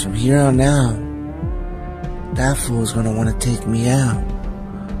 Because from here on out, that fool's gonna want to take me out.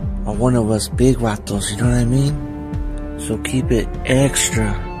 Or one of us big vatos, you know what I mean? So keep it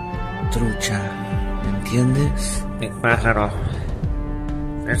extra trucha. ¿Entiendes? Big Pájaro,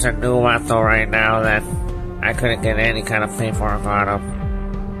 there's a new vato right now that I couldn't get any kind of paperwork on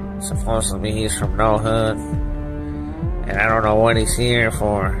him. Supposedly he's from no hood, and I don't know what he's here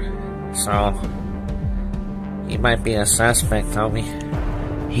for. So, he might be a suspect, homie.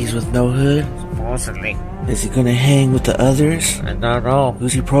 He's with no hood? Supposedly. Is he gonna hang with the others? I don't know.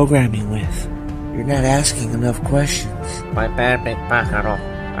 Who's he programming with? You're not asking enough questions. My bad, Big Pájaro.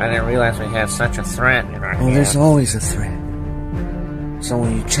 I didn't realize we had such a threat in our hands. There's always a threat. So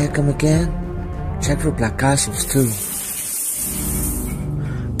when you check him again, check for placazos too.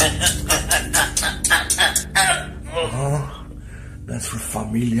 That's for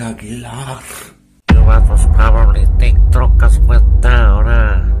Familia Aguilar. vatos probably think Trocas went down,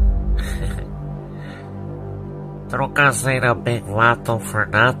 huh? Trocas ain't a big vato for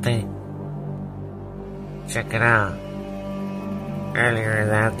nothing. Check it out. Earlier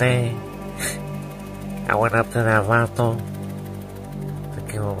that day, I went up to that vato to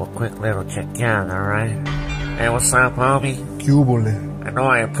give him a quick little chequeada, right? Hey, what's up, homie? Cubole. I know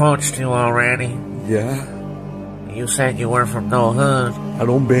I approached you already. Yeah? You said you were from no hood. I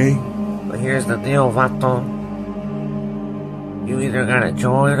don't bang. But here's the deal, vato. You either gotta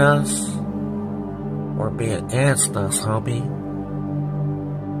join us or be against us, homie.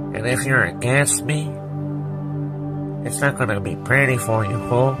 And if you're against me, it's not gonna be pretty for you,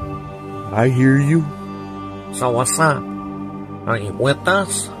 fool. I hear you. So what's up? Are you with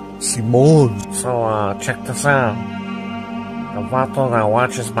us? Simon. So, check this out. The vato that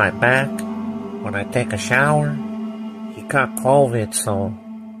watches my back when I take a shower, he caught COVID, so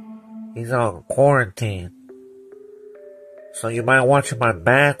he's on quarantine. So you mind watching my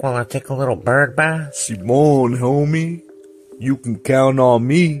back while I take a little bird bath? Simon, homie. You can count on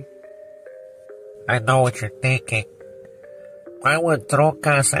me. I know what you're thinking. Why would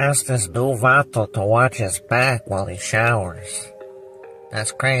Trocas ask this new vato to watch his back while he showers?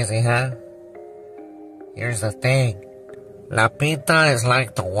 That's crazy, huh? Here's the thing. La Pinta is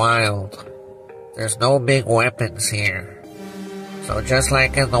like the wild. There's no big weapons here. So just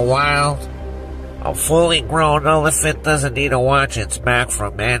like in the wild, a fully grown elephant doesn't need to watch its back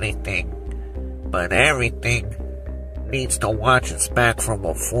from anything. But everything needs to watch its back from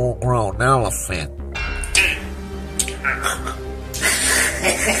a full-grown elephant.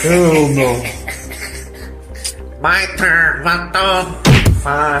 Hell no. My turn, vato.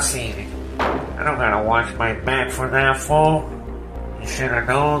 Fácil. I don't gotta watch my back for that, fool. You should have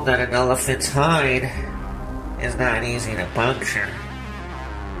known that an elephant's hide is not easy to puncture.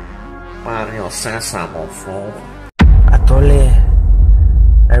 Barrio Sesamo, fool. Atole,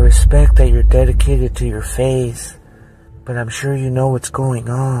 I respect that you're dedicated to your faith, but I'm sure you know what's going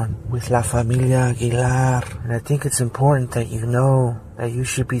on with La Familia Aguilar. And I think it's important that you know that you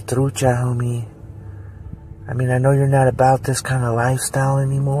should be trucha, homie. I mean, I know you're not about this kind of lifestyle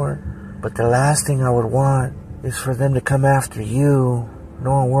anymore, but the last thing I would want is for them to come after you,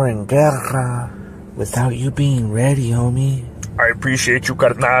 knowing we're in guerra, without you being ready, homie. I appreciate you,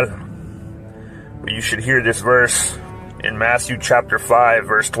 carnal. But you should hear this verse in Matthew chapter 5,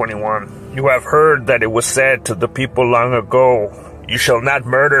 verse 21. You have heard that it was said to the people long ago, you shall not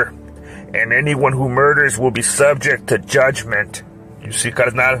murder, and anyone who murders will be subject to judgment. You see,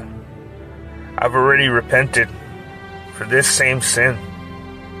 carnal, I've already repented for this same sin,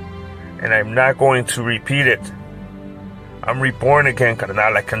 and I'm not going to repeat it. I'm reborn again,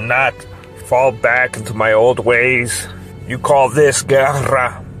 carnal. I cannot fall back into my old ways. You call this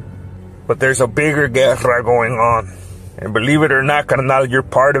guerra, but there's a bigger guerra going on. And believe it or not, carnal, you're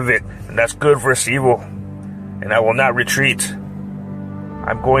part of it, and that's good versus evil. And I will not retreat.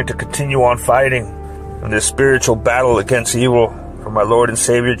 I'm going to continue on fighting in this spiritual battle against evil. For my Lord and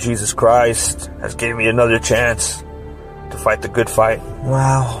Savior Jesus Christ has given me another chance to fight the good fight.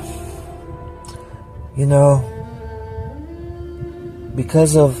 Wow. You know,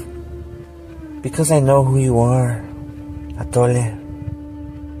 because I know who you are, Atole.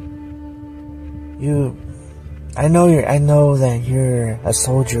 I know that you're a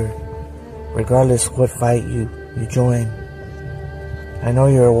soldier, regardless what fight you join. I know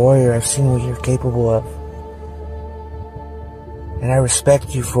you're a warrior. I've seen what you're capable of. And I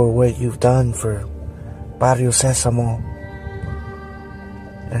respect you for what you've done for Barrio Sesamo,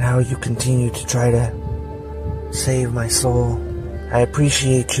 and how you continue to try to save my soul. I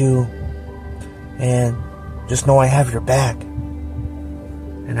appreciate you, and just know I have your back.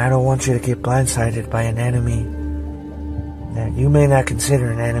 And I don't want you to get blindsided by an enemy that you may not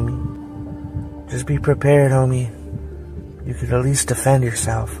consider an enemy. Just be prepared, homie. You could at least defend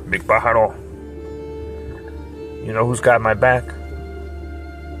yourself. Big Pajaro, you know who's got my back?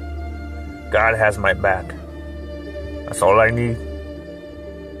 God has my back. That's all I need.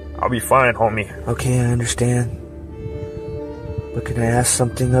 I'll be fine, homie. Okay, I understand. But can I ask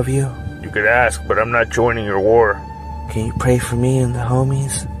something of you? You could ask, but I'm not joining your war. Can you pray for me and the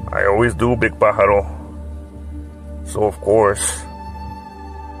homies? I always do, Big Pajaro. So of course,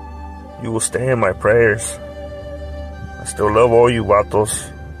 you will stay in my prayers. I still love all you vatos.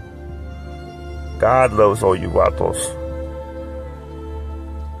 God loves all you vatos.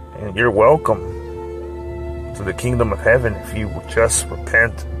 And you're welcome to the kingdom of heaven if you will just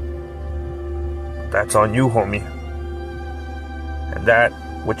repent. But that's on you, homie. And that,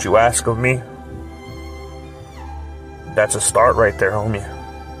 what you ask of me, that's a start right there, homie.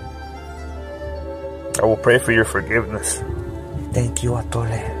 I will pray for your forgiveness. Thank you,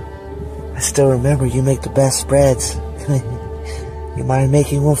 Atole. I still remember you make the best spreads. You mind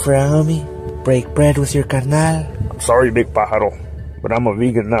making one for a homie? Break bread with your carnal? I'm sorry, Big Pájaro, but I'm a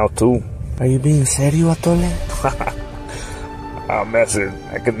vegan now, too. Are you being serio, Atole? I'm messing.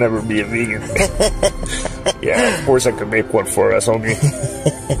 I could never be a vegan. Yeah, of course I could make one for us, homie.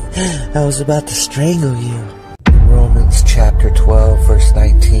 I was about to strangle you. In Romans chapter 12, verse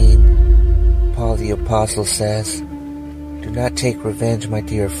 19, Paul the Apostle says, "Do not take revenge, my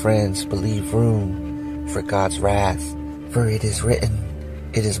dear friends, but leave room for God's wrath. For it is written,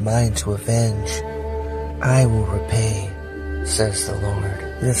 it is mine to avenge. I will repay, says the Lord."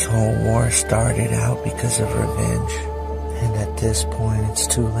 This whole war started out because of revenge. And at this point, it's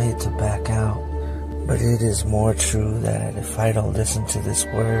too late to back out. But it is more true that if I don't listen to this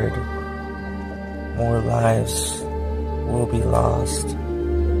word, more lives will be lost.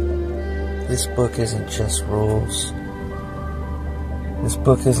 This book isn't just rules. This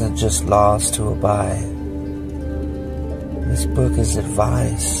book isn't just laws to abide. This book is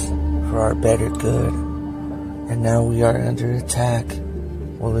advice for our better good. And now we are under attack.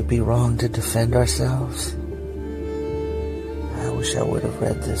 Will it be wrong to defend ourselves? I wish I would have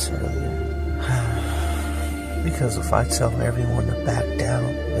read this earlier. Because if I tell everyone to back down,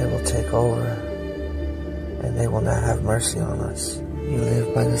 they will take over. And they will not have mercy on us. You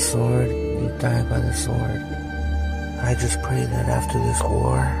live by the sword, you die by the sword. I just pray that after this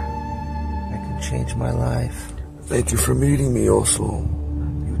war, I can change my life. Thank you for meeting me, Oso.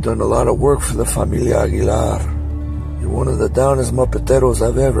 You've done a lot of work for the Familia Aguilar. You're one of the downest Muppiteros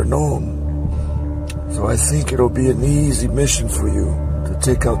I've ever known. So I think it'll be an easy mission for you to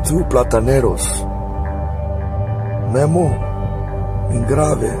take out 2 plataneros. Memo,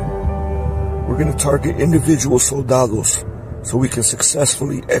 Ingrave. We're gonna target individual soldados so we can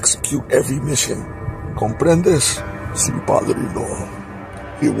successfully execute every mission. ¿Comprendes? Sí, padrino.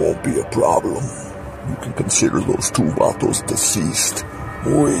 It won't be a problem. You can consider those 2 vatos deceased.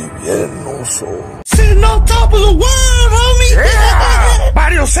 Muy bien, Oso. Sitting on top of the world, homie! Yeah!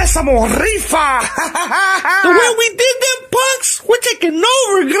 Barrio Sesamo rifa! The way we did them punks, we're taking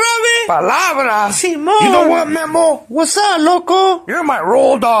over, Grave! Palabras! Simón! You know what, Memo? What's up, loco? You're my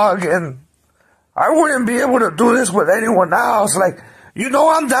roll dog, and I wouldn't be able to do this with anyone else. Like, you know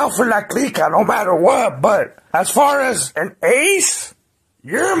I'm down for La Clica no matter what, but as far as an ace,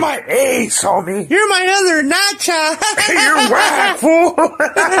 you're my ace, homie. You're my other nacha! You're whack, fool!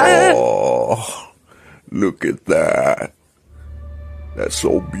 Oh, look at that. That's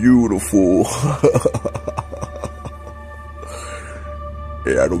so beautiful.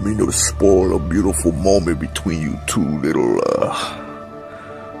 Hey, I don't mean to spoil a beautiful moment between you 2 little,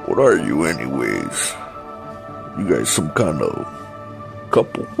 what are you anyways? You guys some kind of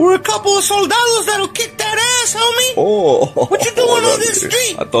couple? We're a couple of soldados that'll kick that ass, homie! Oh! What you doing on this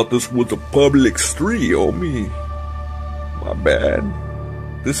street? I thought this was a public street, homie. My bad.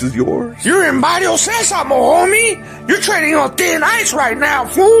 This is yours? You're in Barrio Sesamo, homie! You're trading on thin ice right now,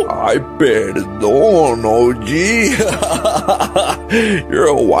 fool! I perdón, OG. You're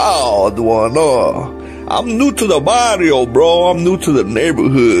a wild one, I'm new to the barrio, bro. I'm new to the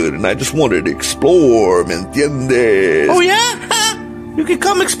neighborhood, and I just wanted to explore, ¿me entiendes? Oh, yeah? You can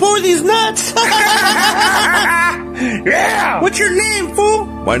come explore these nuts! Yeah! What's your name, fool?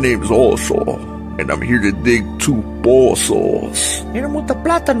 My name's Oso, and I'm here to dig 2 pozos. Mira mucha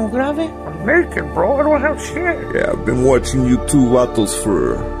plátano, Grave. I'm naked, bro. I don't have shit. Yeah, I've been watching you 2 vatos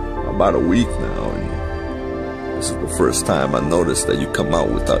for about a week now, and this is the first time I noticed that you come out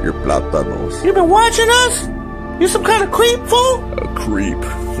without your plátanos. You been watching us? You some kind of creep, fool? A creep.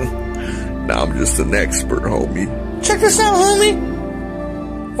 Now I'm just an expert, homie. Check this out, homie.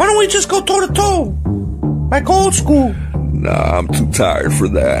 Why don't we just go toe-to-toe? Like old school. Nah, I'm too tired for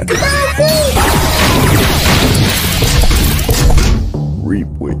that. Reap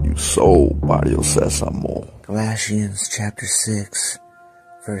what you sow, Barrio Sesamo. Galatians chapter 6,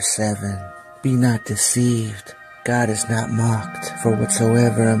 verse 7. Be not deceived. God is not mocked. For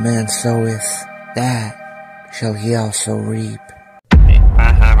whatsoever a man soweth, that shall he also reap. Hey,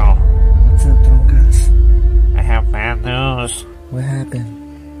 Pájaro, What's up, Troncas? I have bad news. What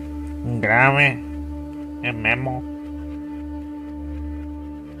happened? Grave and Memo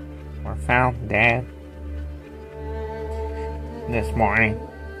were found dead this morning.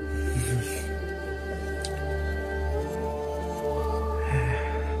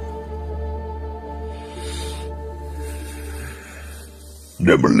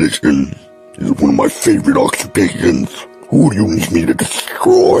 Demolition is one of my favorite occupations. Who do you need me to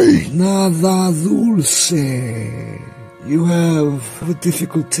destroy? Nada dulce. You have a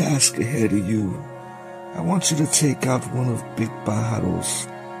difficult task ahead of you. I want you to take out one of Big Pájaro's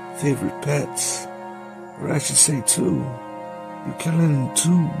favorite pets. Or I should say two. You're killing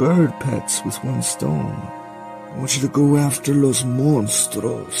 2 bird pets with 1 stone. I want you to go after los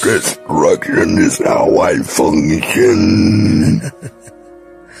monstruos. Destruction is how I function.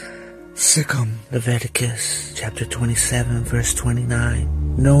 Second Leviticus chapter 27 verse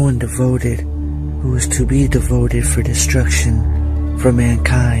 29. No one devoted who is to be devoted for destruction for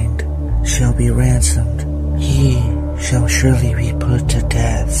mankind shall be ransomed. He shall surely be put to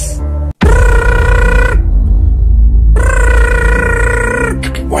death.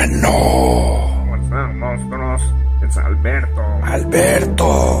 Bueno. What's up, monstruos? It's Alberto.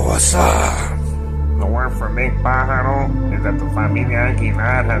 Alberto, what's up? The word for Big Pájaro is that the Familia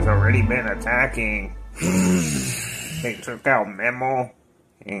Aguilar has already been attacking. They took out Memo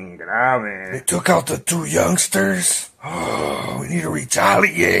and Grave. They took out the 2 youngsters? Oh, we need to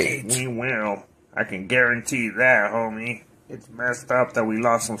retaliate. We will. I can guarantee that, homie. It's messed up that we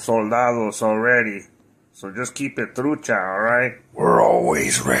lost some soldados already. So just keep it trucha, alright? We're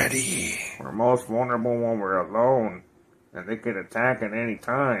always ready. We're most vulnerable when we're alone. And they could attack at any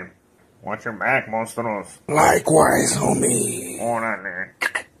time. Watch your back, monstruos. Likewise, homie. Órale.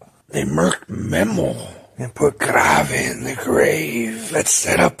 They murked Memo and put Grave in the grave. Let's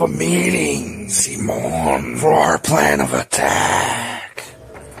set up a meeting, Simon, for our plan of attack.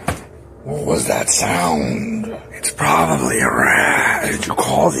 What was that sound? It's probably a rat. Did you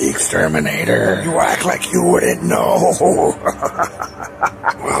call the exterminator? You act like you wouldn't know.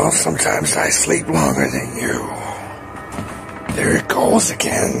 Well, sometimes I sleep longer than you. There it goes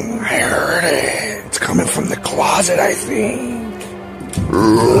again. I heard it. It's coming from the closet, I think.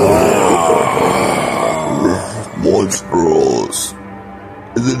 Monstros.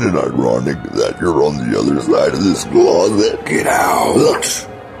 Isn't it ironic that you're on the other side of this closet? Get out.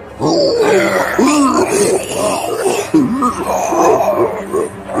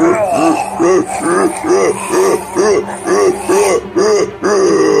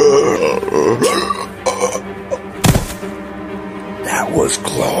 That was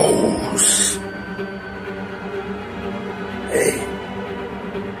close. Hey.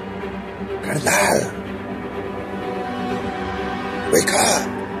 Carnal. Wake up.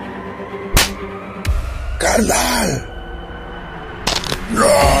 Carnal. No!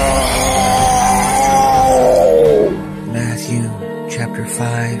 Matthew chapter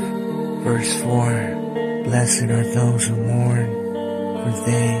 5 verse 4. Blessed are those who mourn, for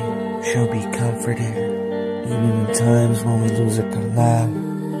they shall be comforted. Even in times when we lose a carnal,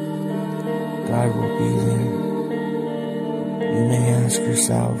 God will be there. You may ask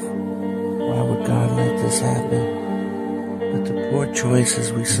yourself, why would God let this happen? But the poor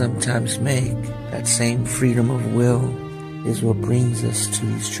choices we sometimes make, that same freedom of will, is what brings us to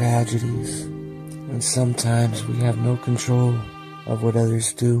these tragedies. And sometimes we have no control of what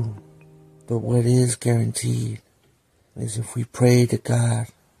others do. But what is guaranteed is if we pray to God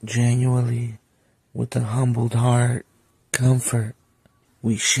genuinely, with a humbled heart, comfort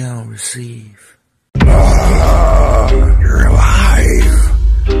we shall receive. You're alive.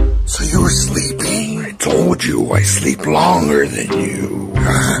 So you were sleeping? I told you I sleep longer than you.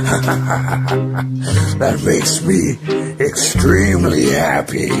 That makes me extremely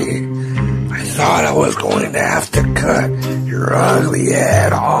happy. I thought I was going to have to cut your ugly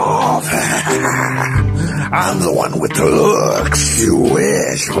head off. I'm the one with the looks. You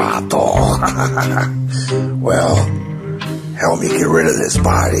wish, vato. Well, help me get rid of this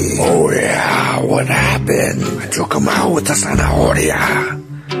body. Oh yeah, what happened? I took him out with the zanahoria.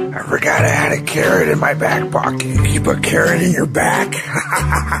 I forgot I had a carrot in my back pocket. Keep a carrot in your back?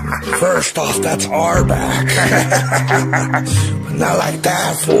 First off, that's our back. But not like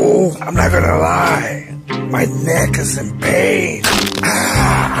that, fool. I'm not gonna lie. My neck is in pain.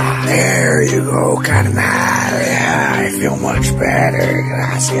 There you go, carnal. Yeah, I feel much better.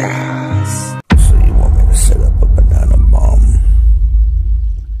 Gracias. So you want me to set up a banana bomb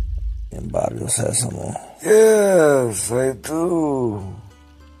in Barrio Sesamo? Yes, I do.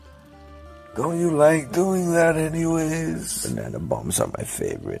 Don't you like doing that anyways? Banana bombs are my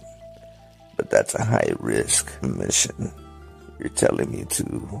favorite, but that's a high-risk mission. You're telling me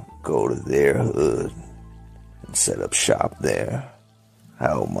to go to their hood and set up shop there.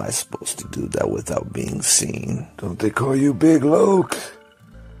 How am I supposed to do that without being seen? Don't they call you Big Loke?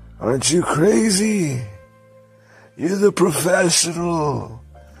 Aren't you crazy? You're the professional.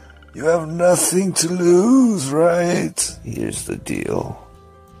 You have nothing to lose, right? Here's the deal.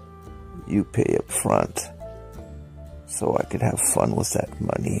 You pay up front so I could have fun with that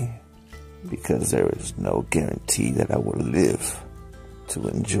money, because there is no guarantee that I will live to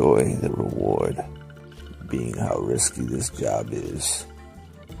enjoy the reward. being how risky this job is.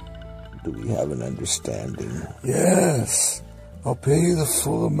 Do we have an understanding? Yes, I'll pay you the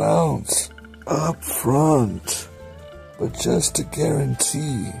full amount up front, but just to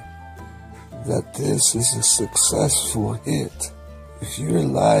guarantee that this is a successful hit. If you're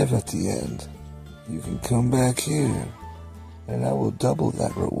alive at the end, you can come back here, and I will double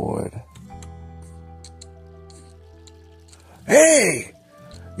that reward. Hey!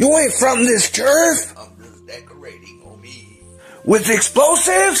 You ain't from this turf? I'm just decorating, homie. With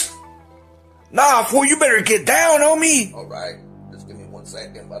explosives? Nah, fool, you better get down, homie. Alright, just give me 1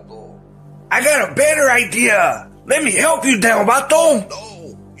 second, Bato. I got a better idea. Let me help you down, Bato.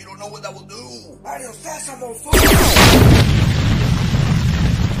 No, you don't know what that will do. Barrio Sesamo, fool.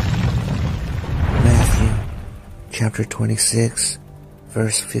 Matthew, chapter 26,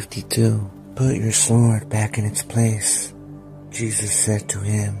 verse 52. Put your sword back in its place. Jesus said to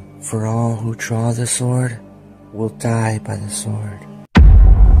him, for all who draw the sword will die by the sword.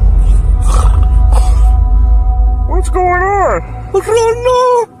 What's going on?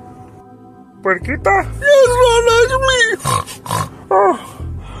 Rana! Puerquita? Yes, Rana, it's me! Oh,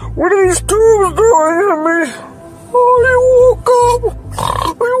 what are these tubes doing to me? Oh, you woke up!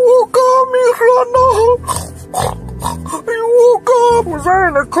 You woke up, me Rana! You woke up! Was I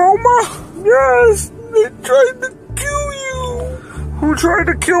in a coma? Yes, they tried to kill you! Who tried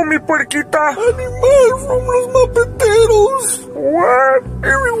to kill me, Puerquita? Animal from los Mapeteros! What?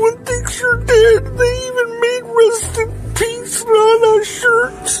 Everyone thinks you're dead. They even made rest in peace Rana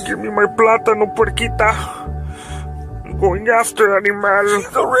shirts. Give me my plátano, Puerquita. I'm going after Animal.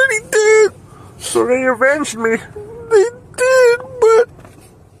 She's already dead. So they avenged me. They did, but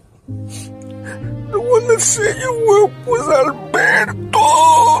the one that set you up was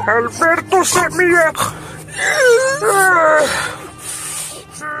Alberto. Alberto set me up. Yes.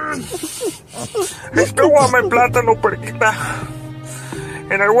 I still want my plátano, Puerquita.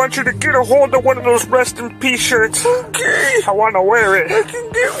 And I want you to get a hold of one of those rest in peace shirts. Okay. I want to wear it. I can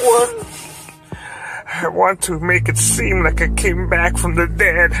get one. I want to make it seem like I came back from the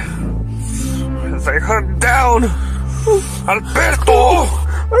dead. As I hunt down Alberto.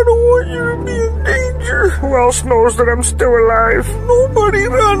 I don't want you to be in danger. Who else knows that I'm still alive? Nobody,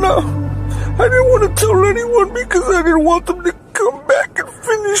 Rana. I didn't want to tell anyone because I didn't want them to come back and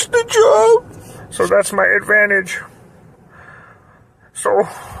finish the job. So that's my advantage. So,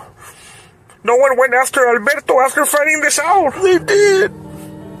 no one went after Alberto after finding this out. They did.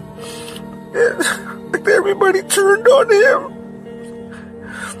 And everybody turned on him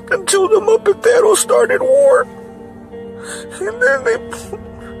until the Mapeteros started war. And then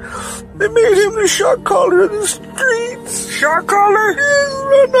they made him the shot caller of the streets. Shot caller? Yes,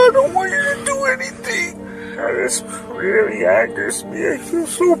 Rana, I don't want you to do anything. This really angers me. I feel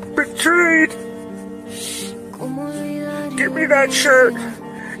so betrayed. Give me that shirt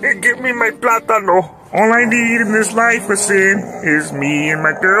and give me my plátano. All I need in this life, Asin, is me and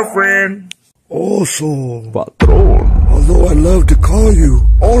my girlfriend. Also, Patron, although I love to call you,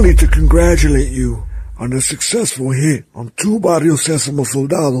 only to congratulate you on a successful hit on 2 Barrio Sesamo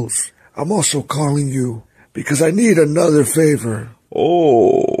soldados, I'm also calling you because I need another favor.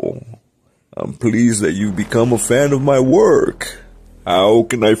 Oh, I'm pleased that you've become a fan of my work. How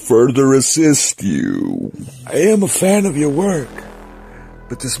can I further assist you? I am a fan of your work,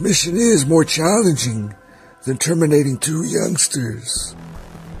 but this mission is more challenging than terminating 2 youngsters.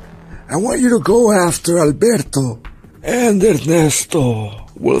 I want you to go after Alberto and Ernesto.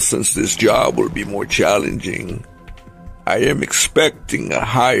 Well, since this job will be more challenging, I am expecting a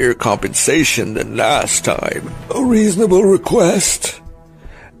higher compensation than last time. A reasonable request.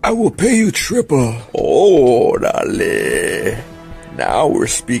 I will pay you triple. Orale. Now we're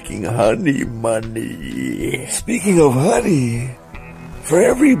speaking honey money. Speaking of honey, for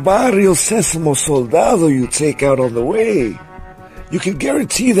every Barrio Sesamo soldado you take out on the way, you can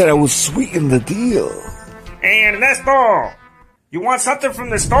guarantee that I will sweeten the deal. Hey, Ernesto, you want something from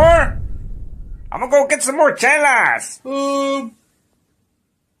the store? I'm gonna go get some more chelas.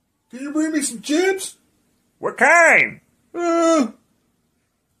 Can you bring me some chips? What kind?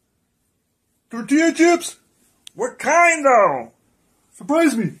 Tortilla chips? What kind, though?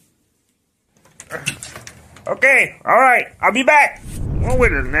 Surprise me. Okay, alright, I'll be back. What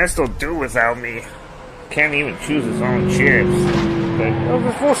would Ernesto do without me? Can't even choose his own chips. Like, does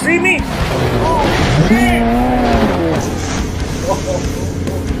the fool see me? Oh, shit!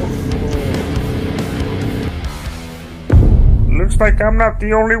 Looks like I'm not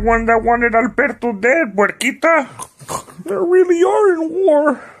the only one that wanted Alberto dead, Puerquita. They really are in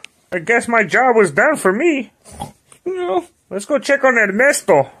war. I guess my job was done for me. You know, Let's go check on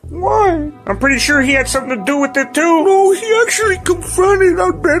Ernesto. Why? I'm pretty sure he had something to do with it too. No, he actually confronted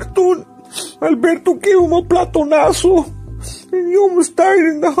Alberto. Alberto gave him a platonazo, and he almost died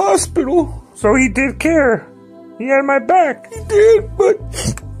in the hospital. So he did care. He had my back. He did, but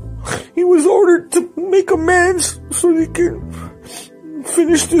he was ordered to make amends so he can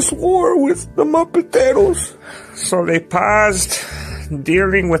finish this war with the Muppeteros. So they paused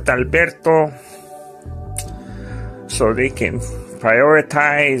dealing with Alberto so they can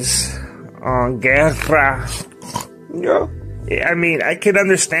prioritize guerra. Yeah. I mean, I could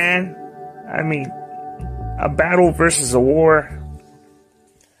understand. I mean, a battle versus a war.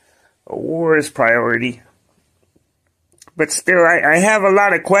 A war is priority. But still, I have a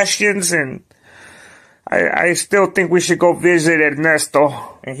lot of questions, and I still think we should go visit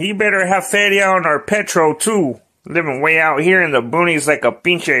Ernesto. And he better have feria on our petro, too. Living way out here in the boonies like a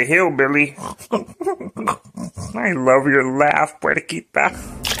pinche hillbilly. I love your laugh, puerquita.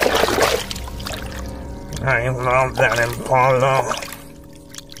 I love that Impala.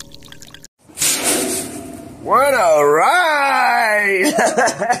 What a ride!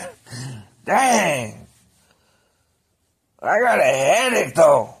 Dang. I got a headache,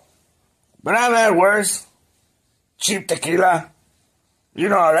 though. But I've had worse. Cheap tequila. You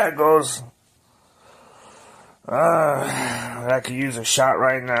know how that goes. I could use a shot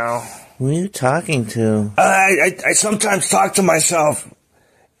right now. Who are you talking to? I sometimes talk to myself.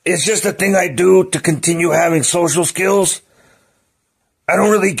 It's just a thing I do to continue having social skills. I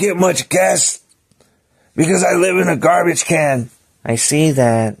don't really get much guests because I live in a garbage can. I see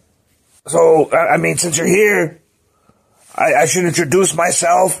that. So, I mean, since you're here, I should introduce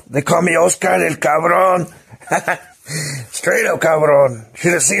myself. They call me Oscar el Cabron. Straight up cabron.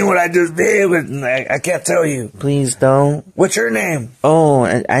 Should have seen what I just did, but I can't tell you. Please don't. What's your name? Oh,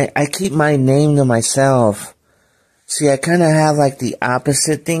 I keep my name to myself. See, I kind of have like the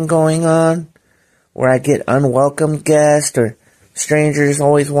opposite thing going on, where I get unwelcome guests or strangers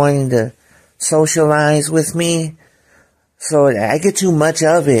always wanting to socialize with me. So I get too much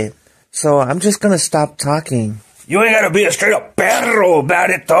of it. So I'm just gonna stop talking. You ain't gotta be a straight up perro about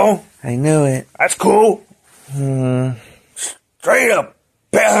it, though. I knew it. That's cool. Straight up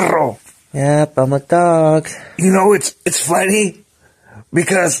perro. Yep, I'm a dog. You know, it's funny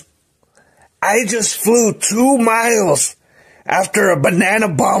because I just flew 2 miles after a banana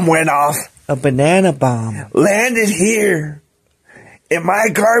bomb went off. A banana bomb? Landed here in my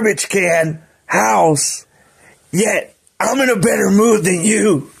garbage can house. Yet, I'm in a better mood than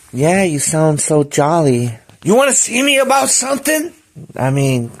you. Yeah, you sound so jolly. You want to see me about something? I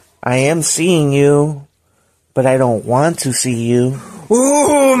mean, I am seeing you, but I don't want to see you.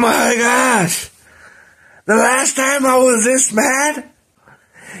 Oh my gosh. The last time I was this mad,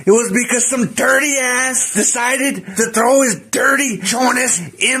 it was because some dirty ass decided to throw his dirty jonas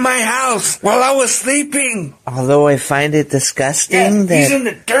in my house while I was sleeping. Although I find it disgusting that he's in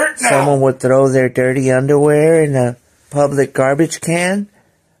the dirt now. Someone would throw their dirty underwear in a public garbage can,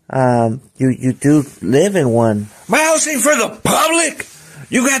 you do live in one. My house ain't for the public.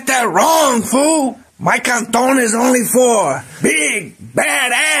 You got that wrong, fool. My canton is only for big,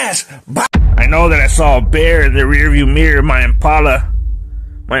 badass. I know that I saw a bear in the rearview mirror of my Impala.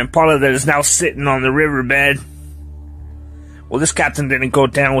 My Impala that is now sitting on the riverbed. Well, this captain didn't go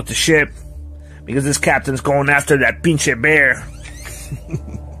down with the ship because this captain's going after that pinche bear.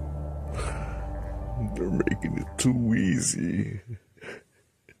 They're making it too easy.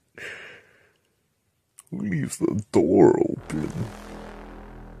 Who leaves the door open?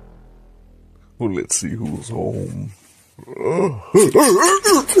 Well, let's see who's home.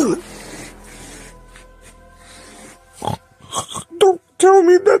 Don't tell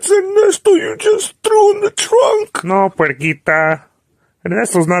me that's Ernesto you just threw in the trunk. No, puerquita.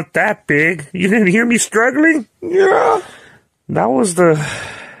 Ernesto's not that big. You didn't hear me struggling? Yeah. That was that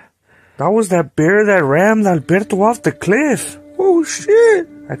bear that rammed Alberto off the cliff. Oh, shit.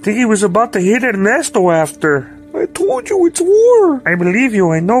 I think he was about to hit Ernesto after. I told you it's war. I believe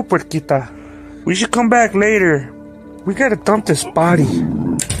you, I know, puerquita. We should come back later. We gotta dump this body.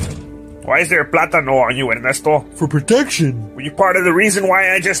 Why is there a plátano on you, Ernesto? For protection. Were you part of the reason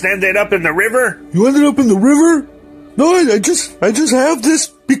why I just ended up in the river? You ended up in the river? No, I just have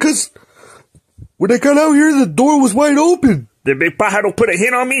this because when I got out here, the door was wide open. Did Big Pájaro put a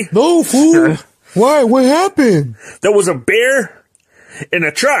hit on me? No, fool. Why? What happened? There was a bear in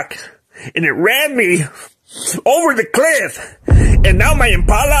a truck, and it ran me over the cliff, and now my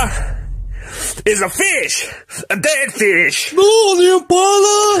Impala is a fish, a dead fish. No, the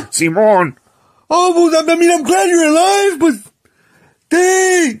Impala. Simon. Oh, well, I mean, I'm glad you're alive, but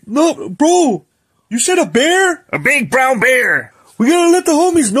dang, no, bro, You said a bear? A big brown bear. We gotta let the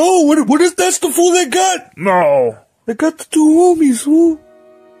homies know. What is that's the fool they got? No. I got the two homies, fool.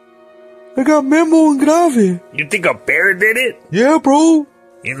 I got Memo and Grave. You think a bear did it? Yeah, bro.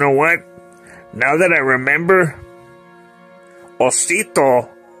 You know what? Now that I remember, Osito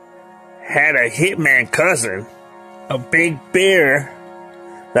had a hitman cousin, a big bear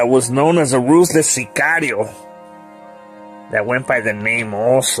that was known as a ruthless sicario that went by the name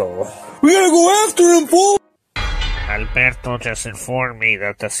also. We gotta go after him, fool! Alberto just informed me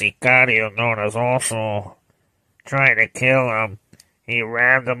that the sicario known as also tried to kill him. He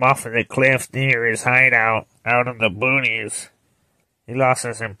rammed him off of the cliff near his hideout, out in the boonies. He lost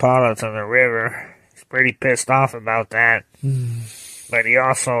his Impala to the river. He's pretty pissed off about that. But he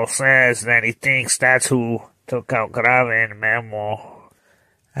also says that he thinks that's who took out Grave and Memo.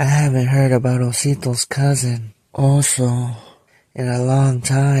 I haven't heard about Osito's cousin, also, in a long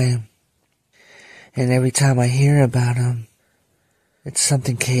time. And every time I hear about him, it's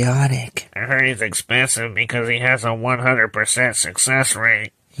something chaotic. I heard he's expensive because he has a 100% success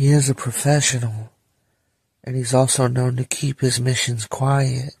rate. He is a professional, and he's also known to keep his missions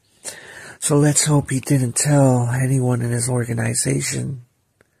quiet. So let's hope he didn't tell anyone in his organization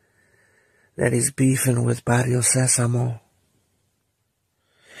that he's beefing with Barrio Sesamo.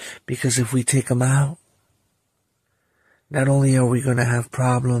 Because if we take him out, not only are we going to have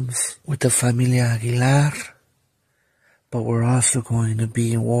problems with the Familia Aguilar, but we're also going to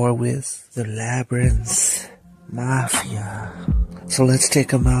be in war with the Labyrinth Mafia. So let's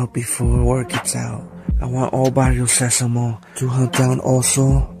take him out before word gets out. I want all Barrio Sesamo to hunt down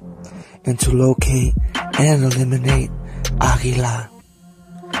Oso and to locate and eliminate Aguila.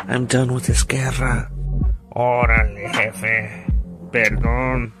 I'm done with this guerra. Órale, jefe.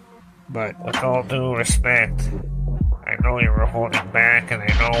 Perdón, but with all due respect, I know you were holding back and I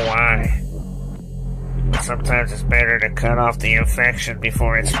know why. But sometimes it's better to cut off the infection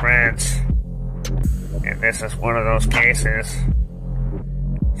before it spreads. And this is one of those cases.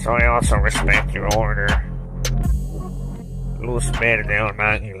 So I also respect your order. Luz verde on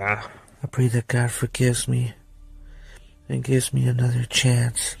Aguila. I pray that God forgives me and gives me another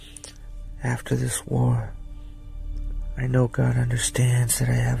chance after this war. I know God understands that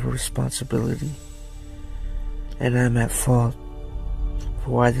I have a responsibility, and I'm at fault for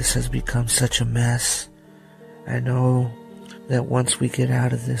why this has become such a mess. I know that once we get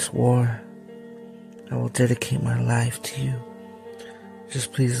out of this war, I will dedicate my life to you.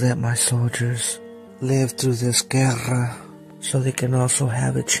 Just please let my soldiers live through this guerra so they can also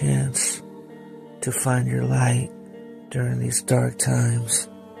have a chance to find your light during these dark times.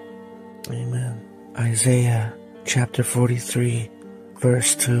 Amen. Isaiah chapter 43,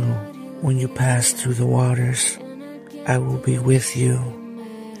 verse 2. When you pass through the waters, I will be with you,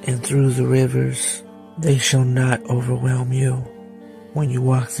 and through the rivers, they shall not overwhelm you. When you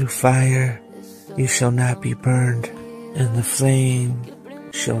walk through fire, you shall not be burned, and the flame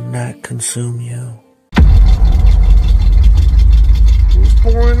shall not consume you. Who's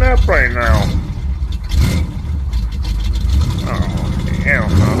pulling up right now? Oh, hell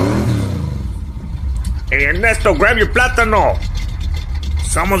no. Hey, Ernesto, grab your plátano.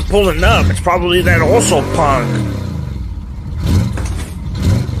 Someone's pulling up. It's probably that Oso punk.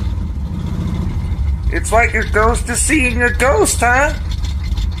 It's like your ghost is seeing your ghost, huh?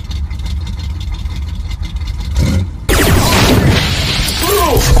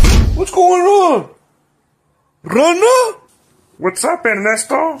 What's going on? Rana? What's up,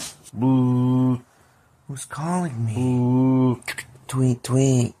 Ernesto? Boo. Who's calling me? Ooh. Tweet,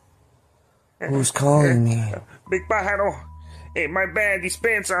 tweet. Who's calling me? Big Pájaro. Hey, my bad,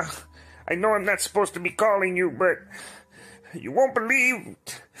 Dispensa. I know I'm not supposed to be calling you, but you won't believe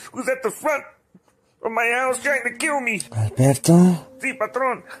who's at the front of my house trying to kill me. Alberto? Si,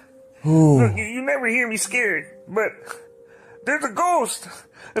 patron. Who? Look, you never hear me scared, but there's a ghost.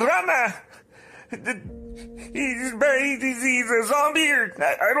 Rana. He's a zombie.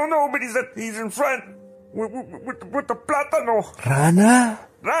 I don't know, but he's in front with the plátano. Rana?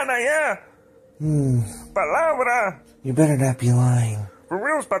 Rana, yeah. Palabra. You better not be lying. For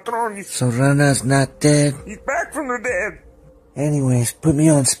reals, patron. So Rana's not dead? He's back from the dead. Anyways, put me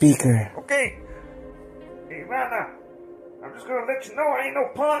on speaker. Okay. Hey, Rana. I'm just gonna let you know I ain't no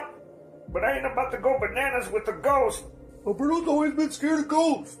punk, but I ain't about to go bananas with the ghost. Alberto's always been scared of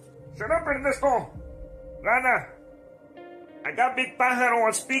ghosts. Shut up, Ernesto. Rana, I got Big Pájaro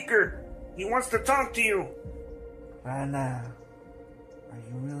on speaker. He wants to talk to you. Rana, are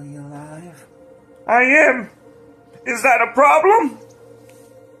you really alive? I am. Is that a problem?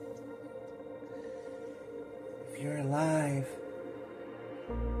 If you're alive,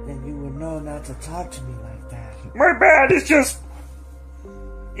 then you would know not to talk to me like that. My bad, it's just,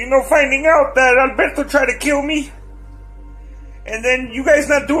 finding out that Alberto tried to kill me, and then you guys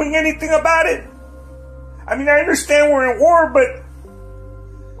not doing anything about it. I mean, I understand we're in war, but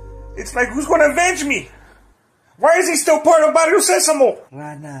it's like, who's gonna avenge me? Why is he still part of Barrio Sesamo?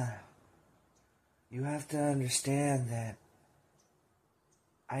 Rana, you have to understand that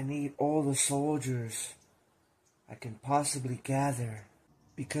I need all the soldiers I can possibly gather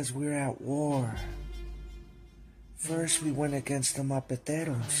because we're at war. First, we went against the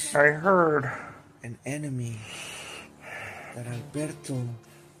Mapeteros. I heard. An enemy that Alberto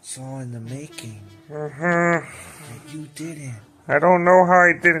saw in the making. That you didn't. I don't know how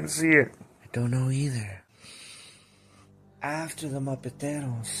I didn't see it. I don't know either. After the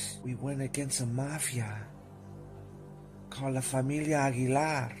Mapeteros, we went against a mafia called La Familia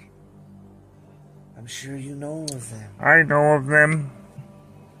Aguilar. I'm sure you know of them. I know of them.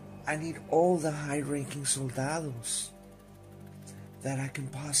 I need all the high-ranking soldados that I can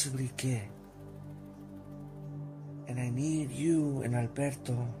possibly get. And I need you and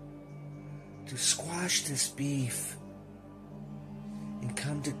Alberto to squash this beef and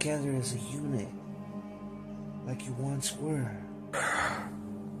come together as a unit like you once were.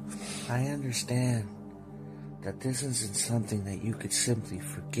 I understand that this isn't something that you could simply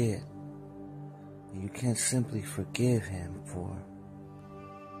forget. You can't simply forgive him for.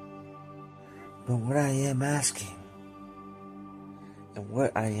 But what I am asking and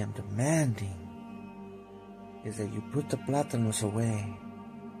what I am demanding is that you put the plátanos away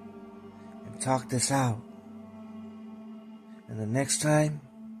and talk this out. And the next time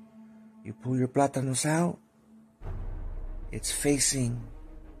you pull your plátanos out, it's facing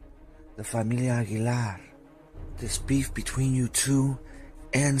the Familia Aguilar. This beef between you two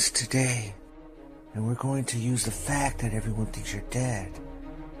ends today. And we're going to use the fact that everyone thinks you're dead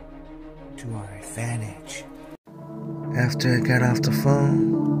to our advantage. After I got off the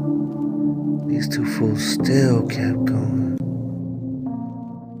phone, these two fools still kept going.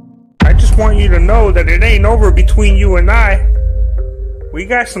 I just want you to know that it ain't over between you and I. We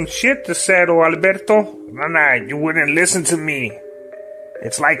got some shit to settle, Alberto. Nah, you wouldn't listen to me.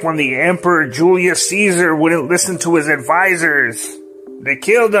 It's like when the Emperor Julius Caesar wouldn't listen to his advisors. They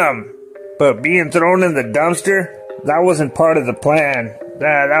killed him. But being thrown in the dumpster, that wasn't part of the plan.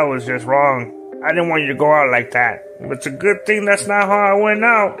 That was just wrong. I didn't want you to go out like that. But it's a good thing that's not how I went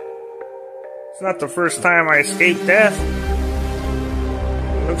out. It's not the first time I escaped death.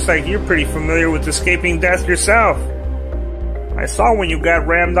 Looks like you're pretty familiar with escaping death yourself. I saw when you got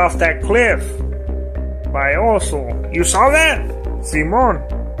rammed off that cliff. By Oso. You saw that? Simon.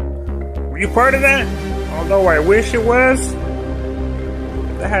 Were you part of that? Although I wish it was.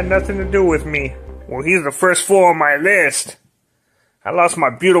 That had nothing to do with me. Well, he's the first fool on my list. I lost my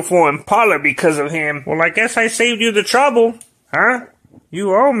beautiful Impala because of him. Well, I guess I saved you the trouble. Huh?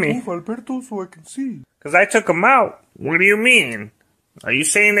 You owe me. Move, Alberto, so I can see. Because I took him out. What do you mean? Are you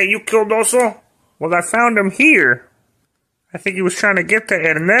saying that you killed Oso? Well, I found him here. I think he was trying to get to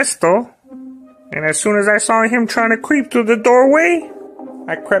Ernesto. And as soon as I saw him trying to creep through the doorway,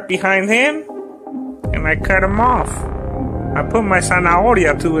 I crept behind him and I cut him off. I put my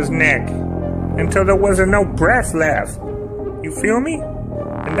zanahoria to his neck until there wasn't no breath left. You feel me?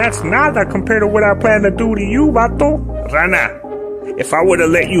 And that's nada compared to what I plan to do to you, vato. Rana, if I would have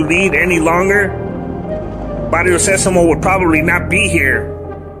let you lead any longer, Barrio Sesamo would probably not be here.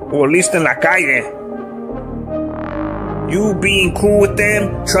 Or at least in la calle. You being cool with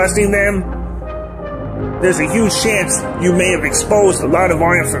them, trusting them, there's a huge chance you may have exposed a lot of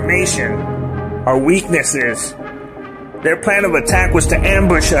our information, our weaknesses. Their plan of attack was to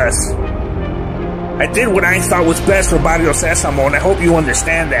ambush us. I did what I thought was best for Barrio Sesamo, and I hope you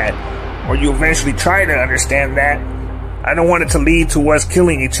understand that. Or you eventually try to understand that. I don't want it to lead to us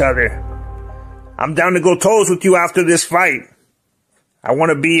killing each other. I'm down to go toes with you after this fight. I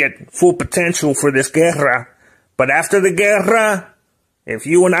want to be at full potential for this guerra. But after the guerra, if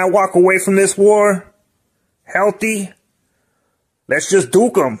you and I walk away from this war healthy, let's just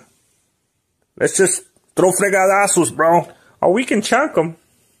duke them. Let's just throw fregadazos, bro. Oh, we can chunk them.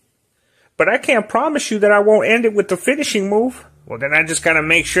 But I can't promise you that I won't end it with the finishing move. Well, then I just gotta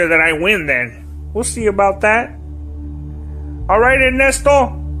make sure that I win then. We'll see about that. Alright,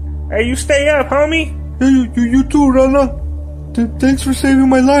 Ernesto. Hey, you stay up, homie. Hey, you too, Rana. Thanks for saving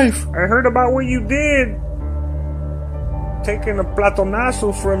my life. I heard about what you did. Taking a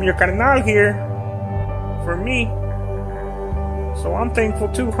platonazo from your carnal here. For me. So I'm thankful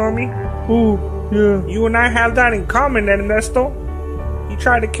too, homie. Oh, yeah. You and I have that in common, Ernesto. He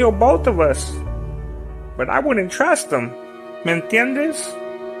tried to kill both of us. But I wouldn't trust him. ¿Me entiendes?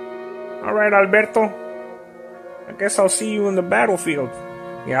 Alright, Alberto. I guess I'll see you in the battlefield.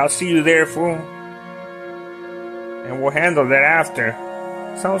 Yeah, I'll see you there, fool. And we'll handle that after.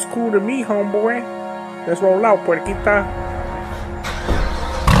 Sounds cool to me, homeboy. Let's roll out, puerquita.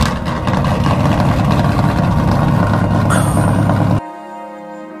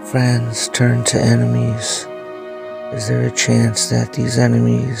 Friends turn to enemies. Is there a chance that these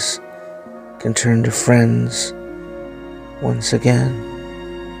enemies can turn to friends once again?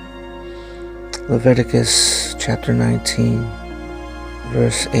 Leviticus chapter 19,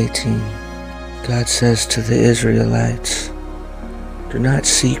 verse 18. God says to the Israelites, "Do not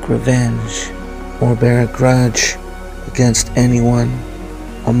seek revenge or bear a grudge against anyone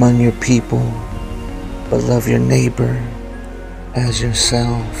among your people, but love your neighbor as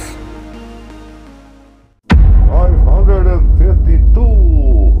yourself."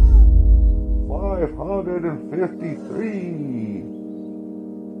 552, 553,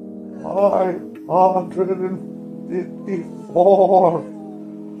 554,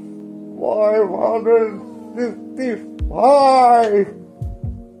 555,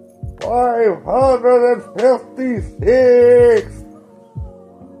 556,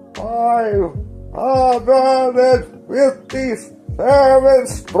 557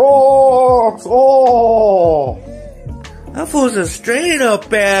 strokes. Oh! That fool's a straight up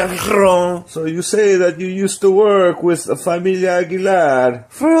perro. So you say that you used to work with Familia Aguilar?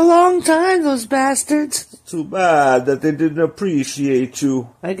 For a long time, those bastards. Too bad that they didn't appreciate you.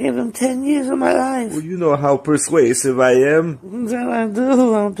 I gave them 10 years of my life. Well, you know how persuasive I am. That I do,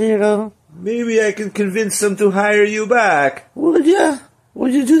 Vampiro. Maybe I can convince them to hire you back. Would ya?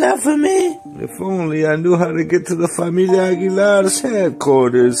 Would you do that for me? If only I knew how to get to the Familia Aguilar's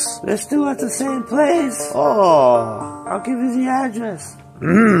headquarters. Let's do it at the same place. Oh. I'll give you the address.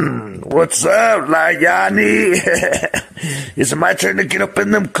 What's up, Layani? Is it my turn to get up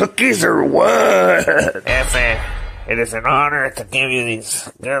in them cookies or what? Jefe, it is an honor to give you these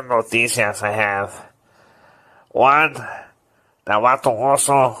good noticias I have. One, the Vato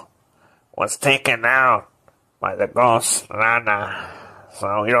Oso was taken out by the ghost Rana.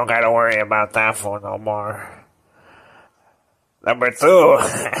 So you don't gotta worry about that fool no more. Number 2,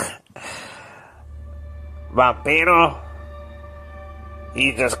 Vampiro,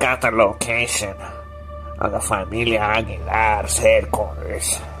 he just got the location of the Familia Aguilar's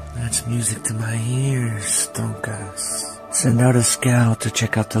headquarters. That's music to my ears, Tonkas. Send out a scout to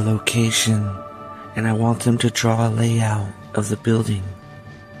check out the location, and I want them to draw a layout of the building.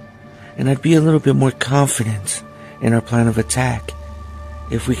 And I'd be a little bit more confident in our plan of attack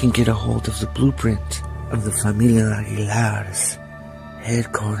if we can get a hold of the blueprint of the Familia Aguilar's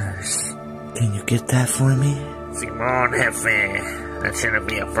headquarters. Can you get that for me? Simón, Jefe, that shouldn't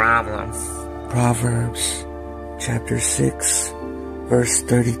be a problem. Proverbs chapter 6, verse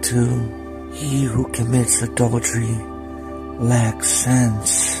 32. He who commits adultery lacks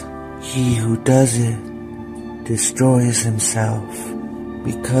sense. He who does it destroys himself.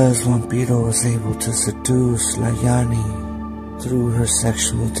 Because Vampiro was able to seduce Layani through her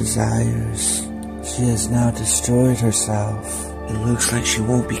sexual desires, she has now destroyed herself. It looks like she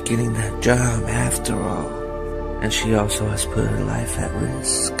won't be getting that job after all. And she also has put her life at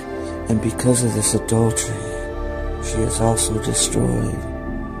risk. And because of this adultery, she has also destroyed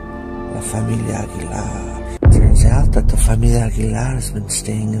La Familia Aguilar. Turns out that the Familia Aguilar has been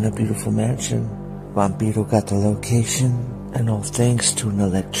staying in a beautiful mansion. Vampiro got the location, and all thanks to an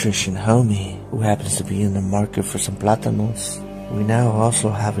electrician homie who happens to be in the market for some plátanos. We now also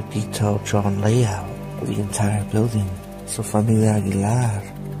have a detailed drawn layout of the entire building. So Familia Aguilar,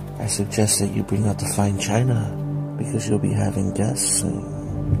 I suggest that you bring out the fine china, because you'll be having guests soon.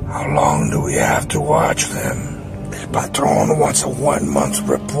 How long do we have to watch them? El Patron wants a 1-month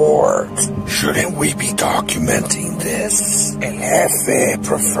report. Shouldn't we be documenting this? El Jefe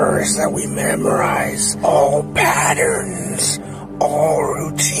prefers that we memorize all patterns, all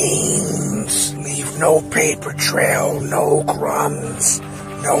routines. Leave no paper trail, no crumbs,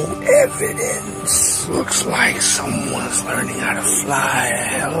 no evidence. Looks like someone's learning how to fly a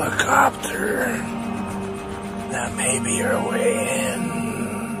helicopter. That may be our way in.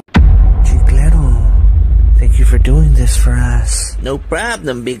 Thank you for doing this for us. No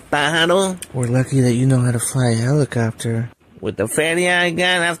problem, big pájaro. We're lucky that you know how to fly a helicopter. With the feria I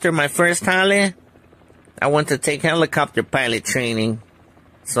got after my first jale, I went to take helicopter pilot training.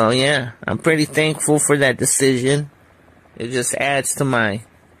 So yeah, I'm pretty thankful for that decision. It just adds to my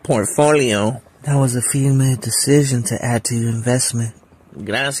portfolio. That was a female decision to add to your investment.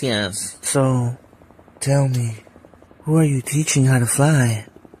 Gracias. So, tell me, who are you teaching how to fly?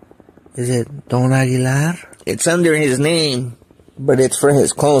 Is it Don Aguilar? It's under his name. but it's for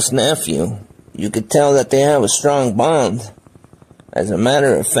his close nephew. You could tell that they have a strong bond. As a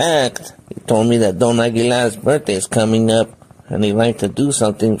matter of fact, he told me that Don Aguilar's birthday is coming up, and he'd like to do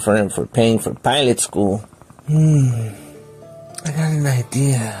something for him for paying for pilot school. I got an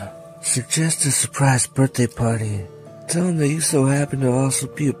idea. Suggest a surprise birthday party. Tell him that you so happen to also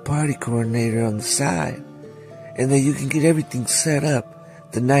be a party coordinator on the side, and that you can get everything set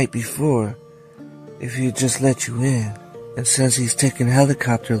up the night before if he'd just let you in. And since he's taking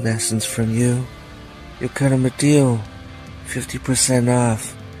helicopter lessons from you, you'll cut him a deal. 50%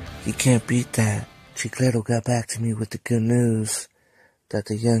 off. He can't beat that. Chiclero got back to me with the good news that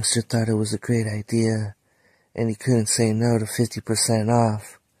the youngster thought it was a great idea, and he couldn't say no to 50%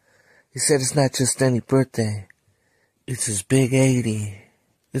 off. He said it's not just any birthday. It's his big 80.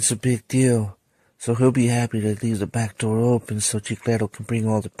 It's a big deal, so he'll be happy to leave the back door open so Chiclero can bring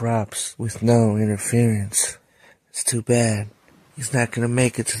all the props with no interference. It's too bad. He's not gonna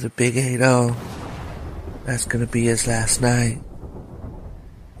make it to the big 8-0. That's gonna be his last night.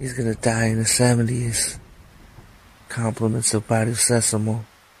 He's gonna die in the 70s. Compliments of Barrio Sesamo.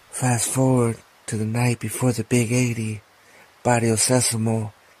 Fast forward to the night before the big 80. Barrio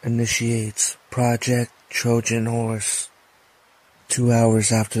Sesamo initiates Project Trojan Horse. 2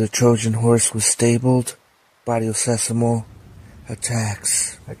 hours after the Trojan Horse was stabled, Barrio Sesamo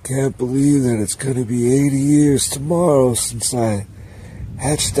attacks. I can't believe that it's gonna be 80 years tomorrow since I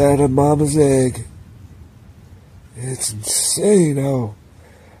hatched out of Mama's egg. It's insane how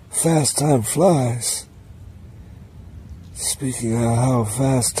fast time flies. Speaking of how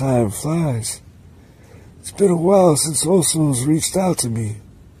fast time flies, it's been a while since Oso's reached out to me.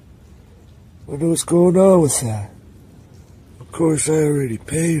 Wonder what's going on with that. Of course, I already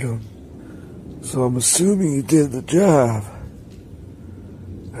paid him, so I'm assuming he did the job.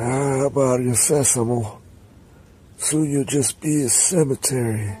 How about your Sesamo? Soon you'll just be a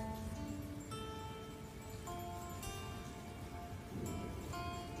cemetery.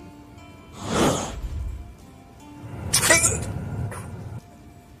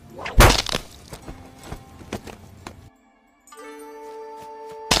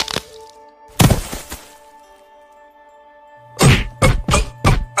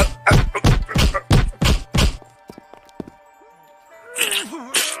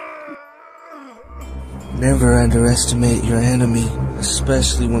 Never underestimate your enemy,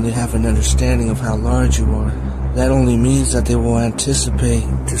 especially when they have an understanding of how large you are. That only means that they will anticipate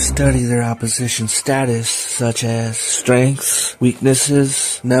to study their opposition's status, such as strengths,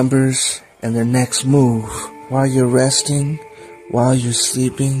 weaknesses, numbers, and their next move. While you're resting, while you're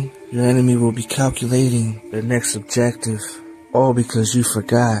sleeping, your enemy will be calculating their next objective. All because you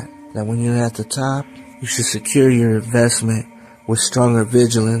forgot that when you're at the top, you should secure your investment with stronger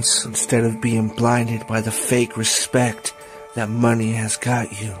vigilance instead of being blinded by the fake respect that money has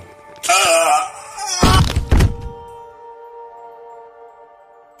got you.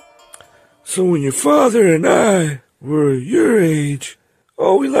 So when your father and I were your age,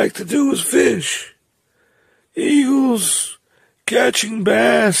 all we liked to do was fish. Eagles, catching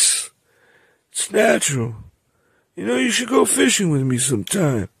bass. It's natural. You know, you should go fishing with me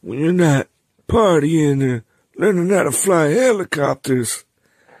sometime when you're not partying or learning how to fly helicopters.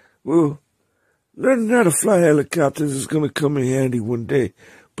 Well, learning how to fly helicopters is going to come in handy one day.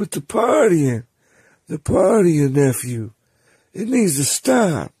 But the partying, nephew, it needs to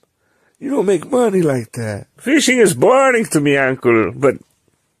stop. You don't make money like that. Fishing is boring to me, Uncle, but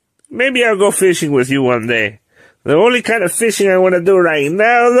maybe I'll go fishing with you one day. The only kind of fishing I want to do right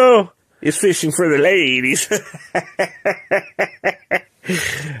now, though, is fishing for the ladies.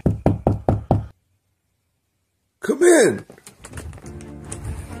 Come in.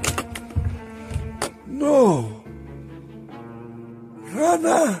 No.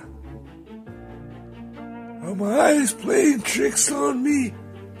 Rana. Are my eyes playing tricks on me?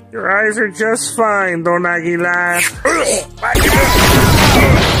 Your eyes are just fine, Don Aguilar.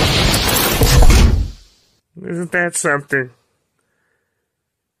 Isn't that something?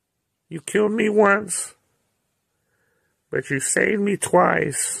 You killed me once, but you saved me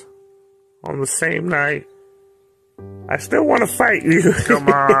twice on the same night. I still want to fight you. Come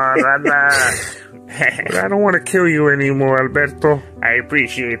on, Rana. But I don't want to kill you anymore, Alberto. I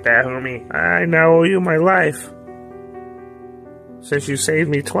appreciate that, homie. I now owe you my life. Since you saved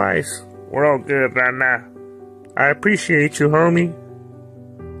me twice, we're all good, Rana. I appreciate you, homie.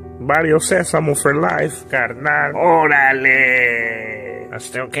 Barrio Sesamo for life, carnal. Orale! I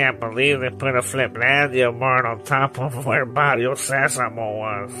still can't believe they put a Fliplandia barn on top of where Barrio Sesamo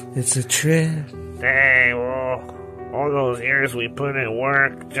was. It's a trip. Dang, well, all those years we put in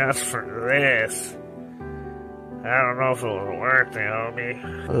work just for this. I don't know if it was worth it,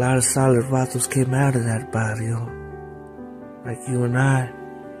 homie. A lot of solid vatos came out of that barrio. Like you and I.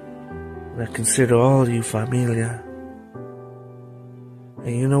 And I consider all of you familia.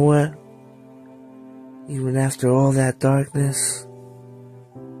 And you know what? Even after all that darkness,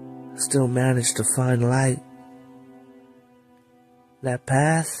 I still managed to find light. That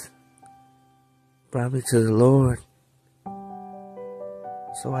path brought me to the Lord.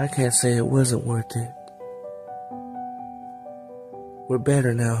 So I can't say it wasn't worth it. We're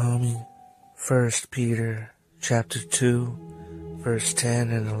better now, homie. 1 Peter chapter 2, verse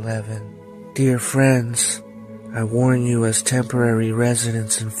 10 and 11. Dear friends, I warn you as temporary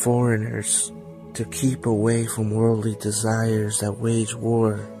residents and foreigners to keep away from worldly desires that wage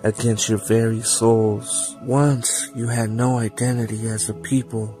war against your very souls. Once you had no identity as a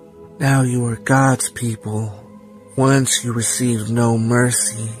people. Now you are God's people. Once you received no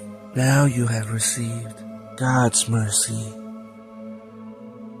mercy. Now you have received God's mercy.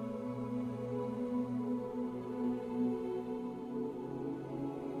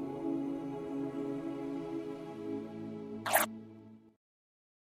 You